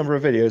watched a number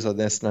of videos on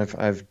this, and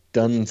I've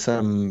done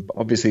some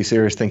obviously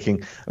serious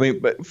thinking. I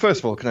mean, but first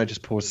of all, can I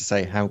just pause to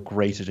say how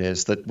great it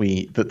is that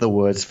the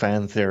words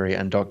fan theory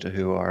and Doctor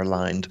Who are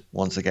aligned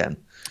once again.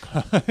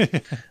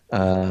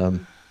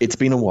 it's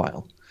been a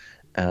while.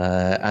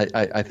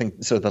 I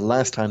think so. The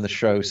last time the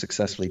show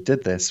successfully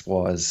did this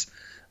was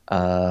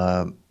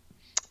the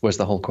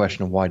whole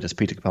question of why does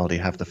Peter Capaldi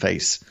have the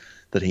face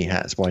that he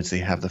has? Why does he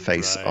have the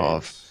face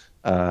of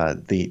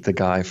the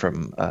guy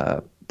from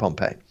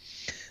Pompeii?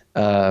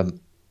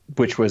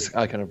 Which was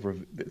I kind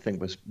of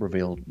think was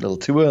revealed a little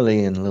too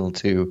early and a little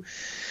too,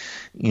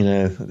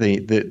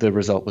 the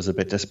result was a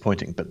bit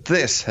disappointing. But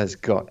this has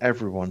got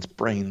everyone's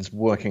brains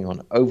working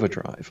on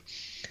overdrive,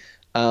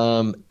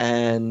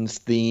 and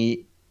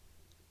the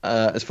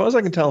as far as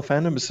I can tell,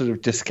 fandom has sort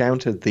of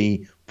discounted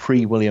the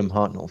pre-William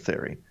Hartnell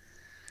theory,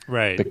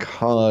 right?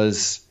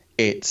 Because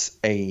it's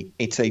a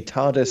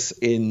TARDIS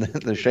in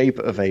the shape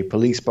of a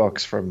police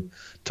box from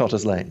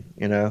Totter's Lane.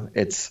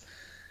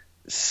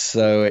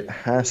 So it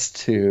has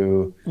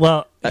to.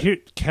 Well, here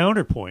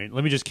counterpoint.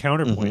 Let me just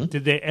counterpoint. Mm-hmm.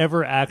 Did they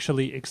ever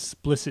actually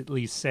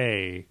explicitly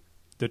say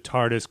the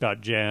TARDIS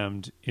got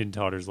jammed in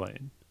Totter's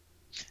Lane?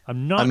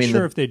 I'm not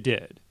sure if they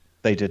did.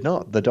 They did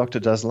not. The Doctor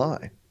does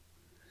lie.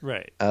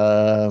 Right.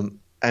 And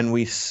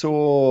we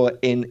saw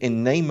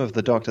in Name of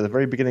the Doctor, the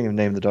very beginning of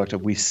Name of the Doctor,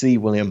 we see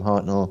William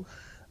Hartnell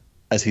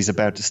as he's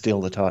about to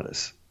steal the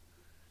TARDIS,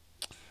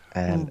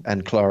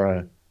 and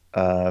Clara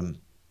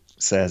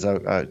says,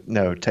 "Oh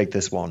no, take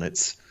this one.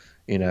 It's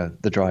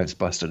the drive's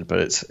busted, but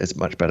it's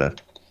much better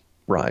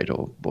ride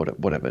or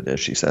whatever it is."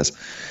 She says.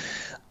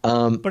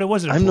 But it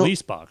wasn't a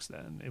police box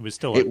then. It was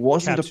still. It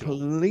wasn't capsule. A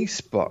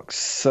police box,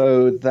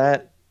 so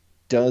that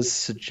does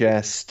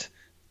suggest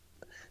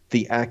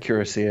the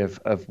accuracy of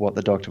what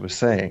the Doctor was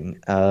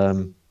saying.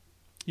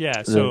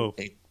 Yeah. So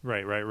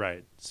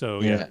right.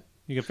 So yeah.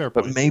 You get fair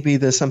point. But maybe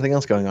there's something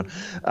else going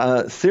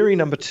on. Theory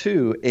number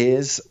 2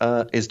 is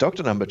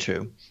Doctor number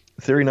 2.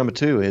 Theory number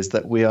 2 is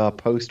that we are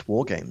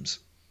post-war games.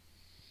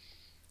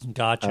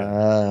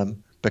 Gotcha.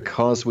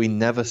 Because we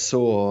never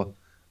saw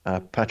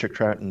Patrick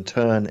Troughton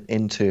turn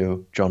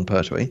into Jon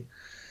Pertwee.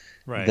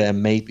 Right. There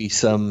may be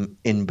some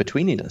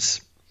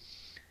in-betweeniness.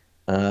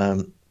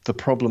 The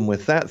problem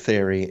with that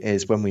theory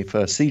is when we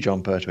first see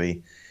Jon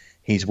Pertwee,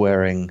 he's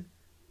wearing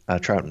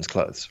Troughton's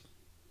clothes.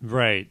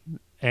 Right.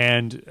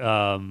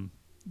 And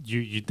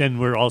you then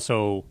we're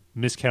also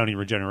miscounting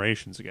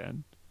regenerations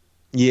again.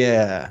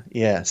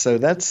 Yeah. So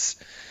that's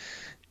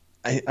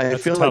I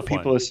feel like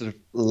people are sort of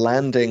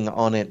landing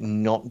on it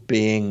not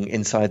being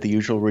inside the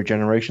usual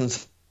regeneration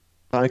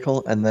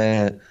cycle, and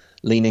they're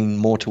leaning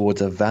more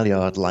towards a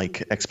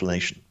Valeyard-like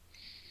explanation.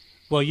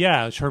 Well,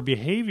 yeah, her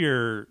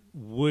behavior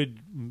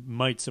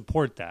might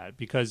support that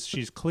because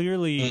she's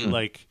clearly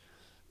like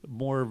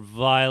more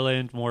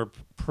violent, more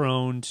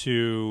prone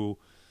to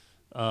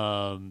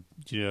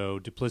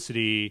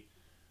duplicity,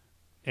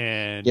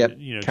 and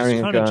just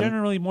kind of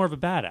generally more of a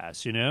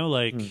badass.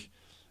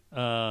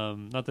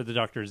 Not that the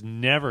Doctor has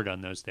never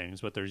done those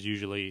things, but there's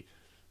usually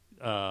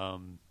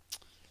some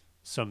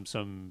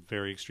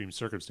very extreme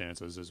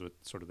circumstances, as with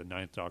sort of the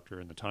Ninth Doctor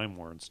and the Time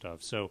War and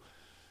stuff. So.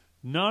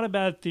 Not a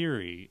bad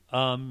theory.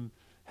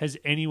 Has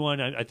anyone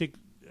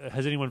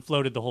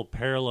floated the whole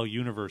parallel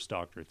universe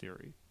Doctor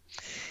theory?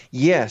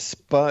 Yes,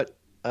 but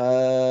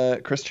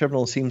Chris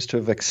Chibnall seems to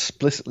have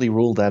explicitly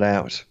ruled that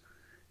out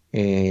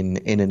in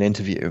an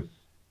interview.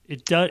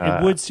 It does.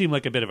 It would seem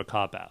like a bit of a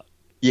cop out.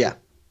 Yeah,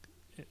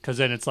 because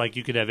then it's like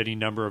you could have any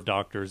number of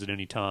Doctors at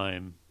any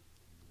time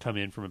come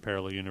in from a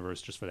parallel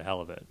universe just for the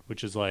hell of it,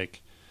 which is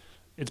like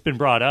it's been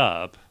brought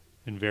up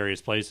in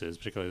various places,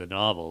 particularly the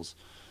novels.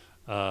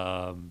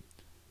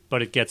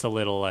 But it gets a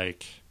little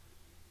like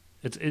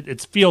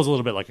it feels a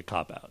little bit like a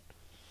cop out.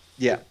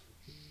 Yeah,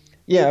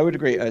 I would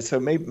agree. So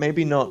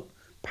maybe not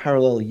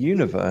parallel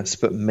universe,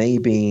 but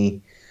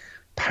maybe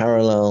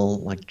parallel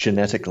like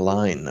genetic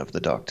line of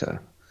the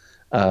Doctor.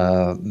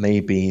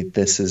 Maybe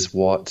this is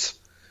what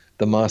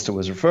the Master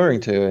was referring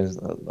to, as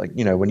like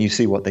when you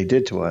see what they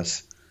did to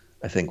us.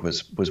 I think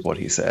was what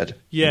he said.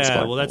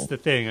 Yeah, well, that's the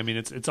thing. I mean,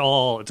 it's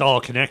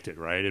all connected,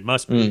 right? It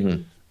must be.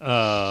 Mm-hmm.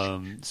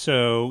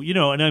 So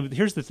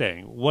here's the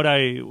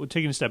thing.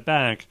 Taking a step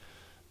back,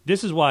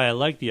 this is why I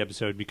like the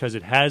episode, because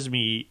it has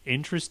me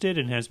interested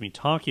and has me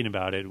talking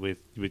about it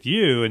with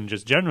you and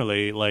just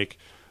generally like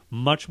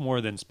much more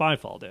than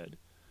Spyfall did.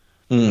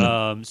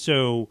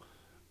 So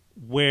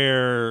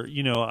where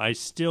I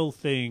still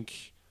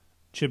think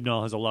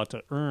Chibnall has a lot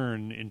to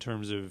earn in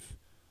terms of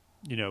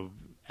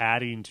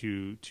adding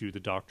to the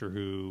Doctor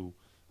Who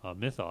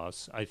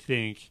mythos. I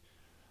think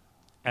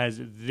as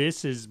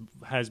this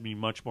has me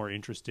much more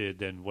interested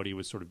than what he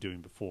was sort of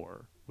doing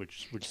before,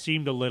 which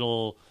seemed a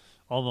little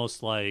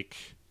almost like,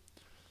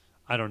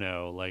 I don't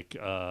know, like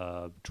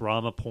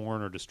drama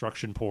porn or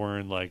destruction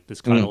porn, like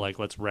this kind of like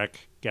let's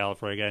wreck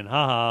Gallifrey again,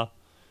 haha,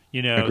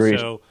 Agreed.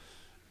 So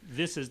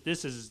this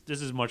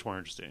is much more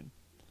interesting.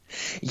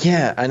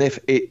 Yeah, and if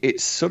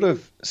it sort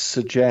of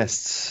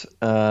suggests,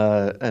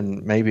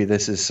 and maybe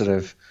this is sort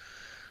of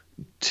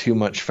too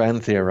much fan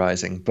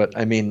theorizing, but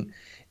I mean,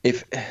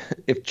 if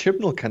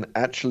Chibnall can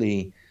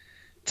actually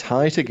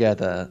tie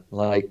together,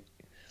 like,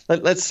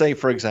 let's say,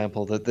 for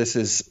example, that this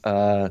is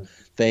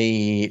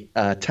they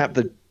tap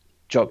the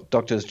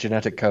Doctor's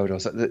genetic code, or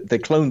something. They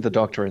cloned the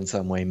Doctor in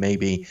some way,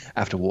 maybe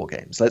after War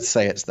Games. Let's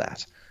say it's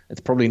that.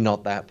 It's probably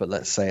not that, but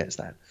let's say it's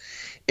that.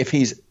 If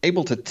he's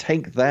able to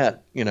take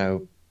that,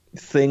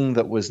 thing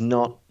that was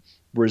not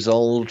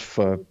resolved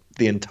for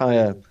the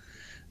entire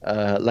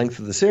length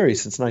of the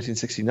series since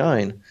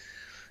 1969,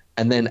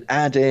 and then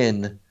add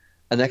in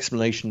an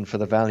explanation for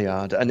the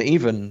Valeyard, and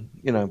even,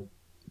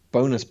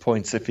 bonus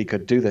points if he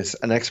could do this,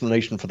 an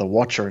explanation for the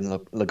Watcher in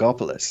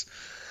Logopolis.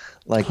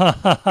 Like,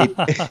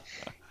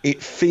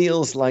 it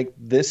feels like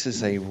this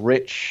is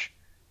rich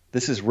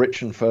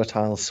and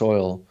fertile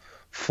soil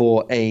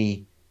for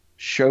a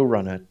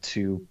showrunner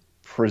to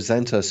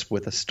present us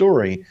with a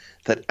story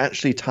that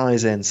actually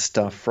ties in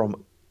stuff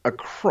from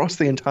across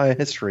the entire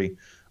history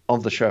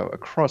of the show,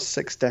 across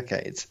 6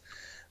 decades.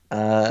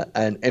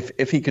 And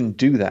if he can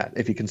do that,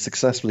 if he can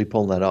successfully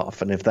pull that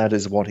off, and if that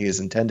is what he is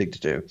intending to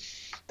do,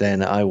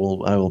 then I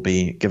will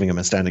be giving him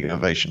a standing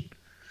ovation.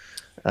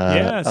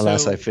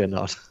 Alas, I fear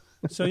not.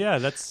 So yeah,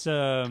 that's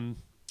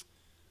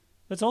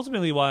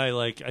ultimately why,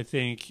 like, I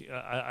think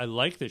I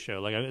like the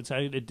show. Like,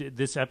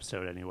 this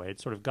episode anyway, it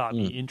sort of got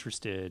me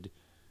interested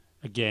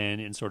again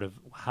in sort of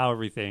how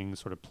everything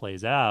sort of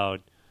plays out.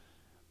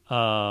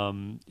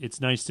 It's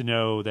nice to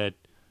know that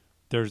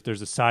there's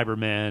a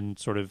Cyberman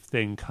sort of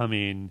thing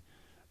coming.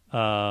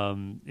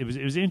 It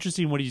was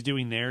interesting what he's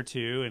doing there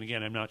too. And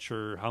again, I'm not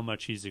sure how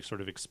much he's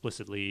sort of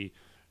explicitly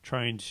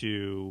trying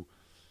to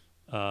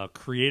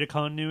create a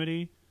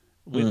continuity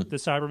with the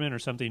Cybermen or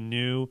something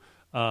new.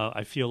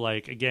 I feel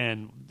like,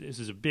 again, this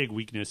is a big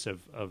weakness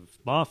of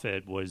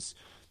Moffat, was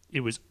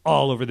it was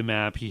all over the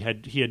map. He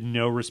had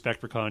no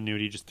respect for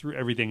continuity, just threw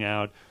everything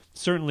out.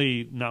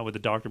 Certainly not with the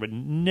Doctor, but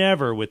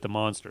never with the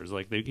monsters.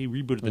 Like, he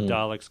rebooted the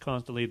Daleks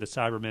constantly. The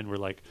Cybermen were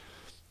like,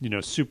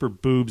 super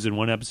boobs in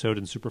one episode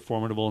and super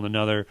formidable in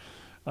another.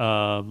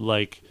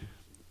 Like,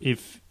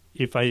 if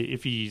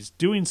he's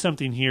doing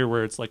something here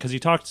where it's like, because he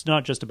talks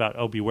not just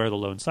about, beware the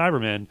lone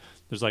Cybermen.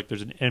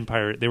 There's an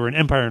empire. They were an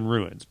empire in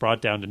ruins,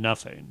 brought down to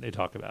nothing. They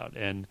talk about,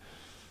 and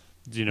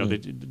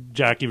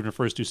Jack even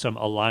refers to some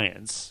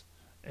alliance,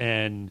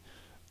 and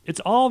it's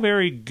all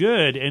very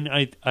good. And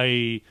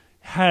I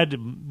had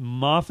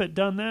Moffat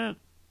done that,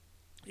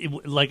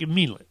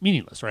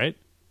 meaningless, right?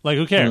 Like,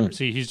 who cares?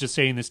 He's just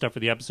saying this stuff for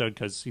the episode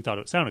because he thought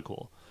it sounded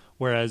cool.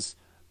 Whereas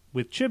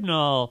with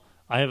Chibnall,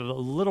 I have a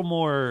little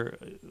more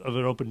of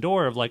an open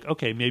door of like,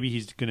 okay, maybe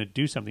he's going to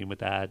do something with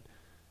that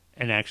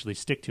and actually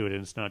stick to it,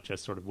 and it's not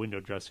just sort of window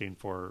dressing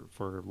for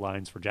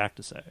lines for Jack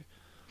to say.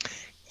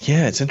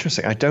 Yeah, it's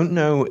interesting. I don't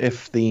know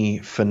if the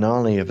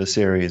finale of a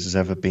series has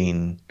ever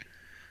been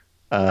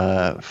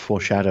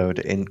foreshadowed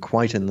in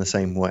quite in the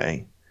same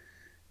way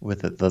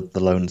with the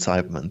lone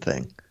Cyberman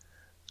thing.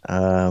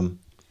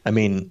 I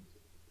mean,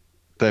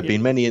 there have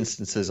been many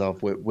instances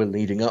of we're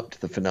leading up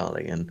to the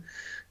finale, and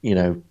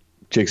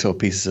jigsaw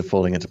pieces are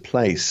falling into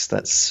place.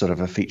 That's sort of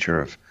a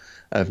feature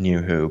of New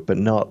Who, but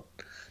not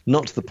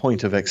to the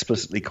point of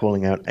explicitly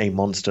calling out a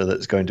monster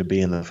that's going to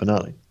be in the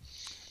finale.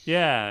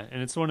 Yeah,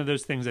 and it's one of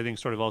those things, I think,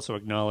 sort of also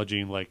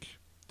acknowledging, like,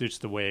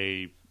 just the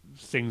way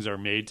things are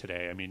made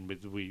today. I mean,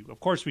 of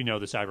course we know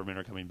the Cybermen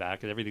are coming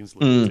back, and everything's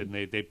leaked, and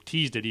they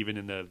teased it even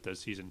in the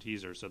season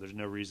teaser, so there's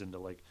no reason to,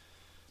 like,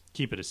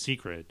 keep it a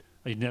secret.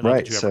 Like, not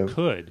that you ever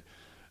could.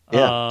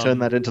 Yeah, turn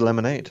that into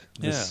lemonade.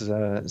 This is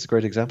it's a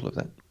great example of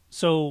that.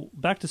 So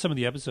back to some of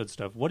the episode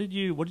stuff. What did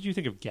you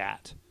think of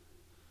Gat?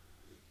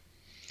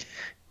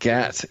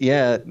 Gat,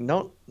 yeah,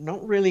 not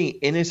really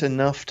in it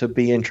enough to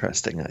be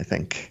interesting, I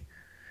think.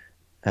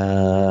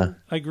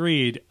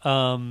 Agreed.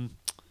 Again,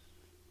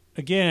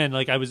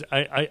 like,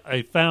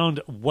 I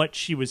found what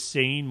she was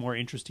saying more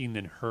interesting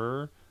than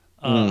her.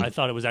 I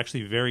thought it was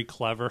actually very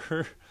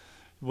clever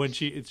when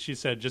she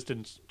said, just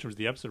in terms of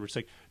the episode, where she's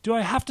like, "Do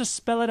I have to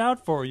spell it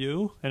out for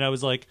you?" And I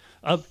was like,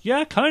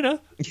 "Yeah, kind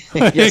of."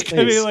 Yes,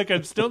 I mean, like,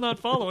 I'm still not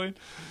following.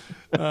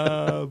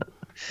 I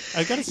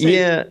gotta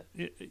say,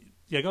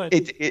 yeah, go ahead.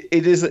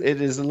 It is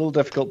a little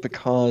difficult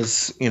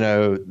because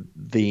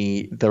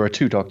there are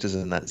 2 doctors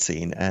in that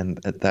scene, and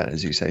that,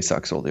 as you say,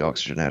 sucks all the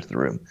oxygen out of the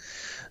room.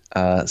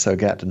 So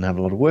Gat didn't have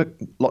a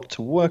lot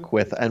to work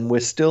with, and we're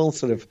still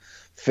sort of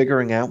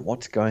figuring out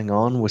what's going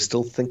on. We're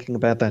still thinking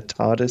about that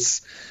TARDIS.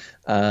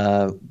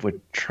 We're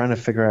trying to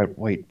figure out,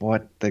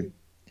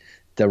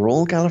 they're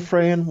all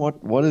Gallifreyan?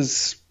 What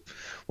is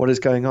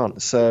going on?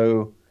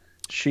 So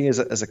she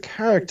as a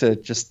character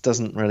just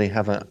doesn't really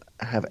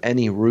have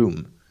any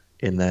room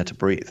in there to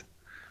breathe.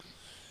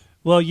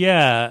 Well,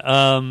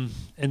 yeah,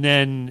 and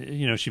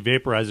then she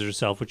vaporizes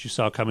herself, which you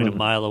saw coming a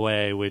mile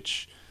away,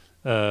 which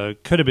could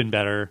have been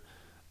better.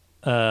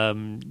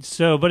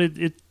 But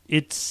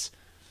it's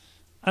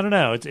I don't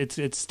know.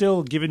 It's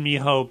still giving me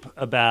hope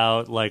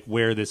about, like,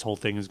 where this whole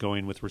thing is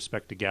going with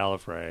respect to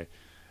Gallifrey.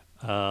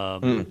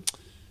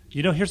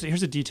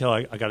 Here's a detail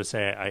I got to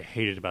say I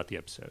hated about the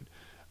episode.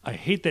 I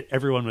hate that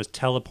everyone was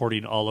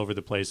teleporting all over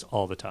the place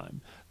all the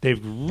time.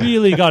 They've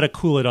really got to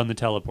cool it on the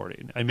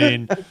teleporting. I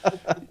mean,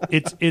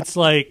 it's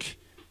like,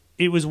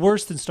 it was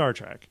worse than Star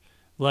Trek.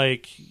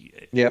 Like,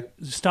 yep.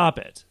 Stop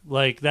it.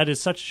 Like, that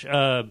is such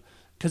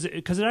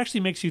because it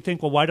actually makes you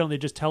think, well, why don't they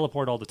just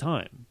teleport all the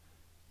time?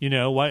 You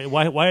know,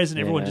 why isn't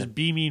everyone just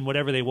beaming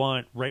whatever they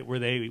want right where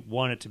they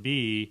want it to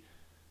be,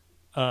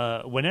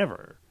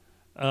 whenever?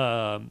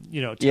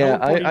 You know, yeah,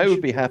 I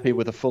would be happy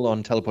with a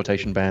full-on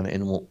teleportation ban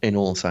in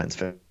all science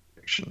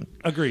fiction.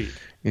 Agreed.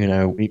 You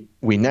know,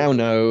 we now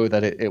know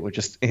that it would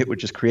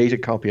just create a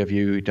copy of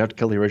you. You don't have to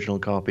kill the original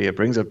copy. It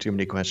brings up too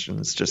many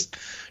questions. Just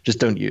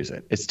don't use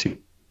it. It's too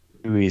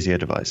easy a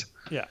device.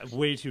 Yeah,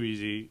 way too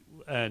easy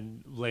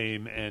and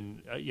lame,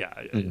 and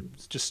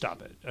just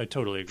stop it. I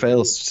totally agree.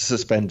 Fails to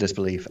suspend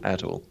disbelief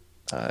at all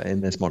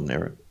in this modern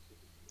era.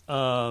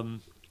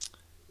 And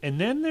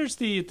then there's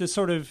the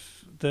sort of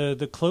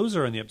the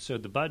closer in the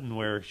episode, the button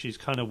where she's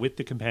kind of with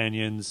the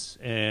companions,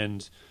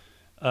 and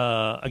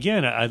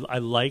again, I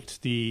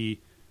liked the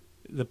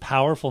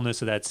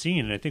powerfulness of that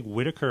scene, and I think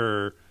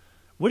Whittaker,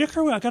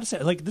 I got to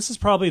say, like, this is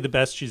probably the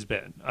best she's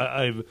been.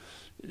 I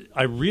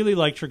really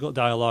liked her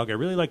dialogue. I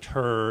really liked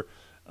her.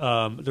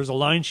 There's a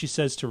line she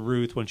says to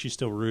Ruth when she's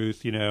still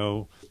Ruth. You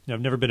know,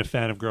 I've never been a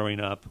fan of growing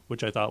up,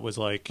 which I thought was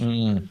like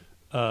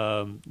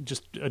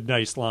just a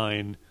nice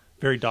line,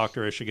 very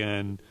doctorish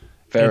again.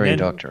 Very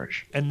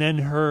doctorish. And then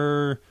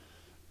her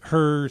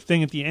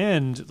thing at the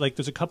end, like,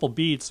 there's a couple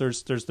beats.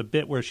 There's the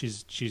bit where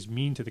she's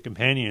mean to the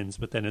companions,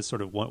 but then is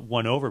sort of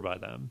won over by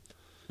them.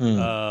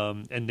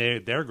 And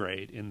they're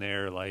great in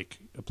their, like,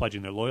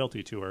 pledging their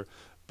loyalty to her.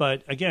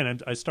 But again,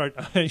 I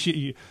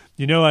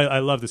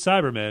love the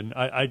Cybermen.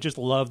 I just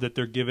love that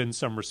they're given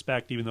some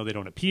respect, even though they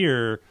don't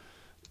appear.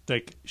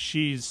 Like,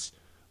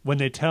 when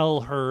they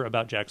tell her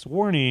about Jack's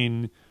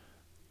warning,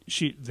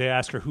 they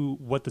ask her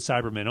what the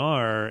Cybermen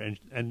are,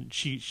 and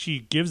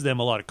she gives them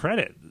a lot of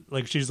credit.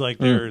 Like, she's like,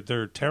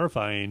 they're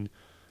terrifying,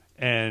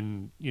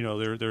 and, you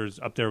know, they're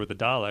up there with the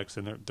Daleks,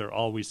 and they're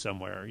always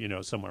somewhere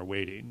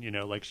waiting. You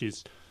know, like,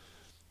 she's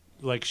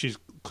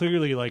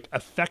clearly, like,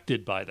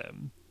 affected by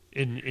them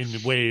in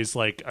ways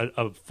like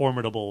a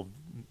formidable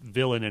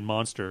villain and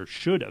monster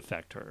should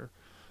affect her.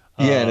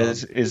 Yeah,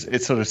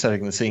 it's sort of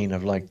setting the scene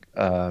of, like,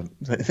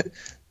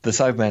 the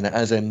Cybermen,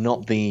 as in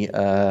not the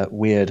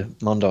weird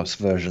Mondos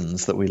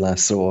versions that we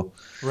last saw,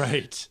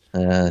 right?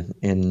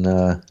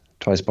 In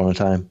Twice Upon a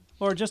Time,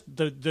 or just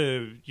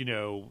the you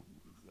know,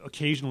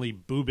 occasionally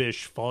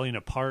boobish falling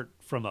apart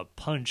from a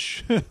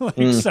punch like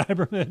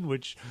Cybermen,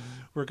 which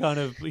were kind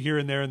of here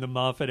and there in the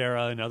Moffat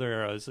era and other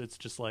eras. It's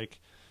just like,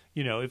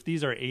 you know, if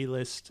these are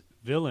A-list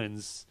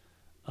villains,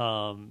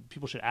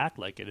 people should act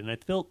like it. And I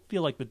feel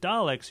like the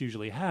Daleks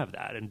usually have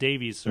that, and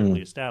Davies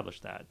certainly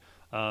established that.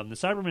 The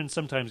Cybermen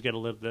sometimes get a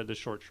little the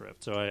short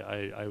shrift, so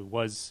I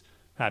was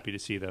happy to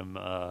see them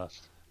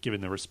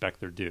given the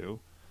respect they're due.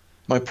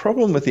 My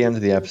problem with the end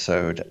of the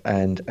episode,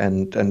 and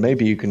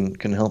maybe you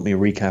can help me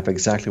recap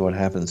exactly what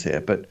happens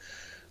here, but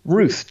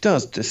Ruth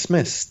does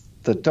dismiss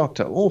the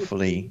Doctor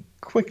awfully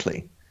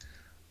quickly.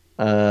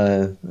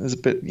 There's a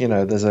bit, you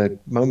know, there's a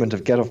moment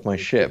of get off my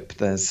ship.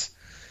 There's,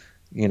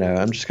 you know,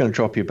 I'm just going to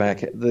drop you back.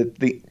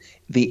 The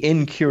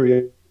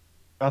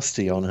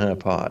incuriosity on her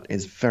part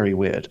is very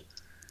weird.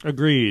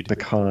 Agreed.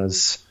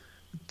 Because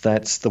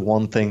that's the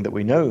one thing that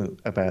we know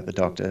about the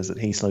Doctor, is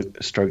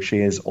that she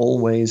is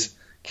always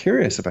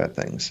curious about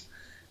things.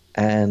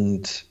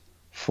 And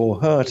for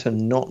her to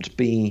not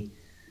be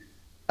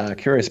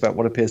curious about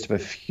what appears to be a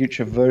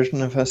future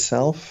version of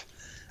herself,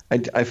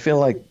 I feel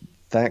like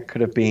that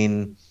could have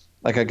been,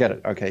 like, I get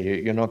it.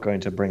 Okay, you're not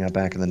going to bring her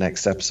back in the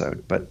next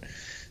episode, but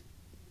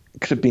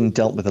it could have been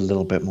dealt with a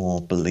little bit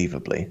more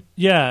believably.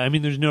 Yeah, I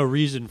mean, there's no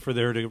reason for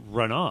there to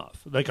run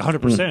off. Like,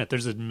 100%.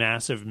 There's a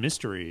massive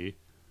mystery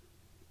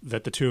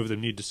that the two of them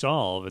need to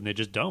solve, and they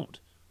just don't.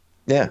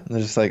 Yeah,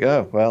 they're just like,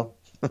 oh, well,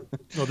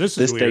 this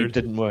weird. Date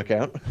didn't work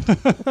out.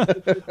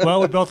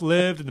 Well, we both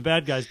lived, and the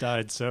bad guys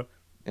died, so...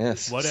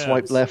 Yes,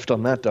 swipe left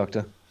on that,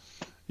 Doctor.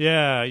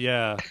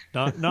 Yeah.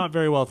 Not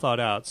very well thought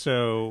out.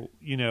 So,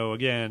 you know,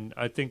 again,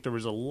 I think there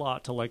was a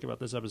lot to like about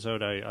this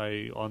episode.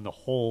 I on the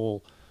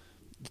whole,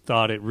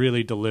 thought it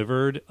really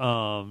delivered.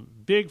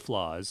 Big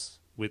flaws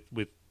with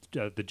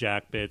the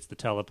Jack bits, the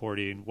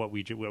teleporting, what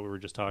we were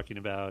just talking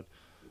about.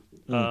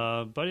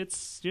 But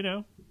it's, you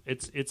know,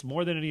 it's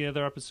more than any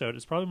other episode.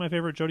 It's probably my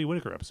favorite Jodie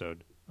Whittaker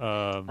episode.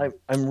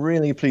 I'm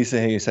really pleased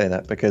to hear you say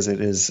that, because it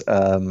is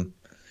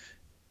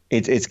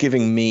it's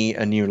giving me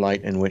a new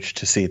light in which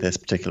to see this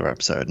particular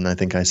episode, and I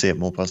think I see it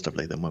more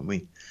positively than when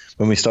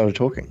we started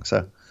talking.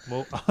 So,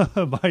 well,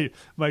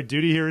 my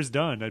duty here is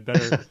done. I'd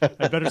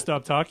better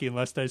stop talking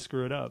lest I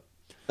screw it up.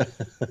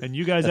 And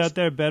you guys out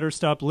there better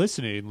stop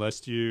listening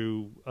lest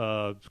you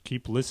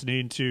keep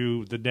listening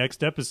to the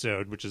next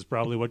episode, which is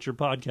probably what your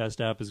podcast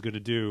app is going to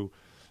do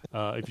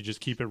if you just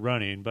keep it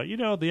running. But, you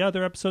know, the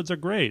other episodes are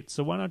great,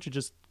 so why don't you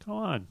just go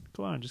on,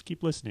 just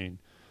keep listening.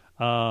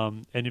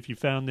 And if you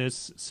found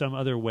this some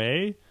other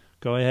way,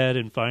 go ahead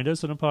and find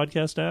us on a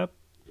podcast app.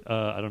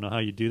 I don't know how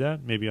you do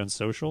that. Maybe on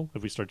social,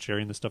 if we start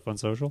sharing this stuff on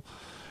social.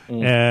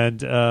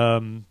 And,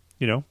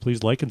 you know,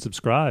 please like and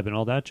subscribe and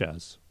all that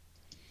jazz.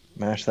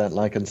 Mash that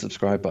like and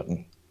subscribe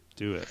button.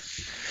 Do it.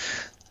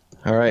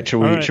 All right.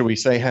 Should we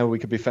say how we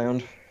could be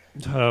found?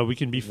 We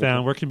can be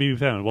found. Where can we be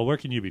found? Well, where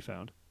can you be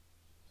found?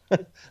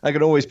 I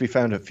can always be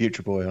found at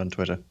Future Boy on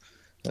Twitter.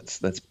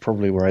 That's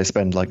probably where I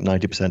spend like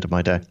 90% of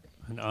my day.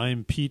 And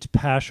I'm Pete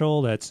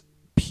Pachal. That's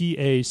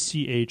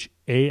Pachal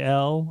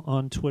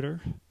on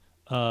Twitter.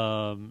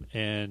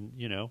 And,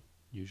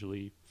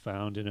 usually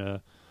found in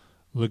a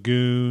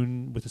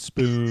lagoon with a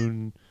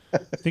spoon,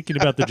 thinking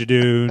about the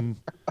Jadoon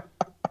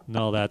and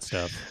all that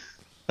stuff.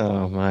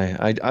 Oh my!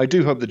 I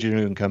do hope the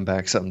Jadoon come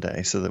back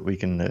someday so that we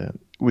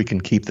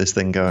can keep this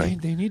thing going.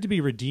 They need to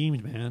be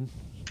redeemed, man.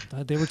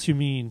 They were too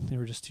mean. They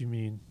were just too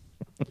mean.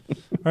 All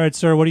right,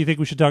 sir. What do you think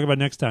we should talk about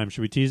next time?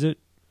 Should we tease it?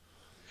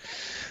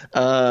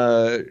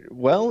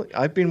 Well,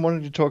 I've been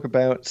wanting to talk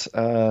about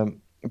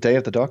Day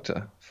of the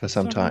Doctor for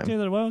some time.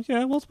 Well,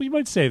 we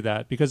might save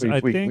that because I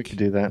think we could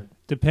do that.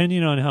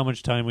 Depending on how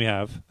much time we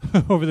have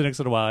over the next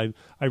little while,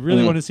 I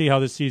really want to see how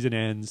this season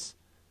ends.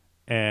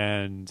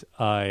 And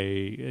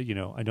I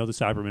know the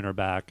Cybermen are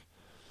back.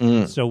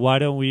 So why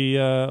don't we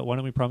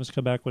promise to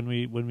come back when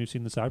we've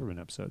seen the Cybermen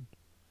episode?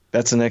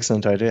 That's an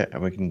excellent idea.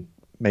 And we can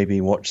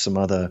maybe watch some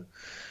other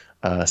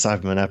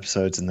Cybermen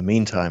episodes in the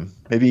meantime.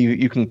 Maybe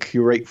you can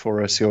curate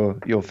for us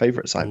your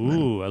favorite Cybermen.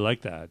 Ooh, I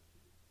like that.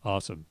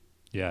 Awesome.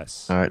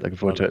 Yes. All right, looking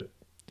forward to it.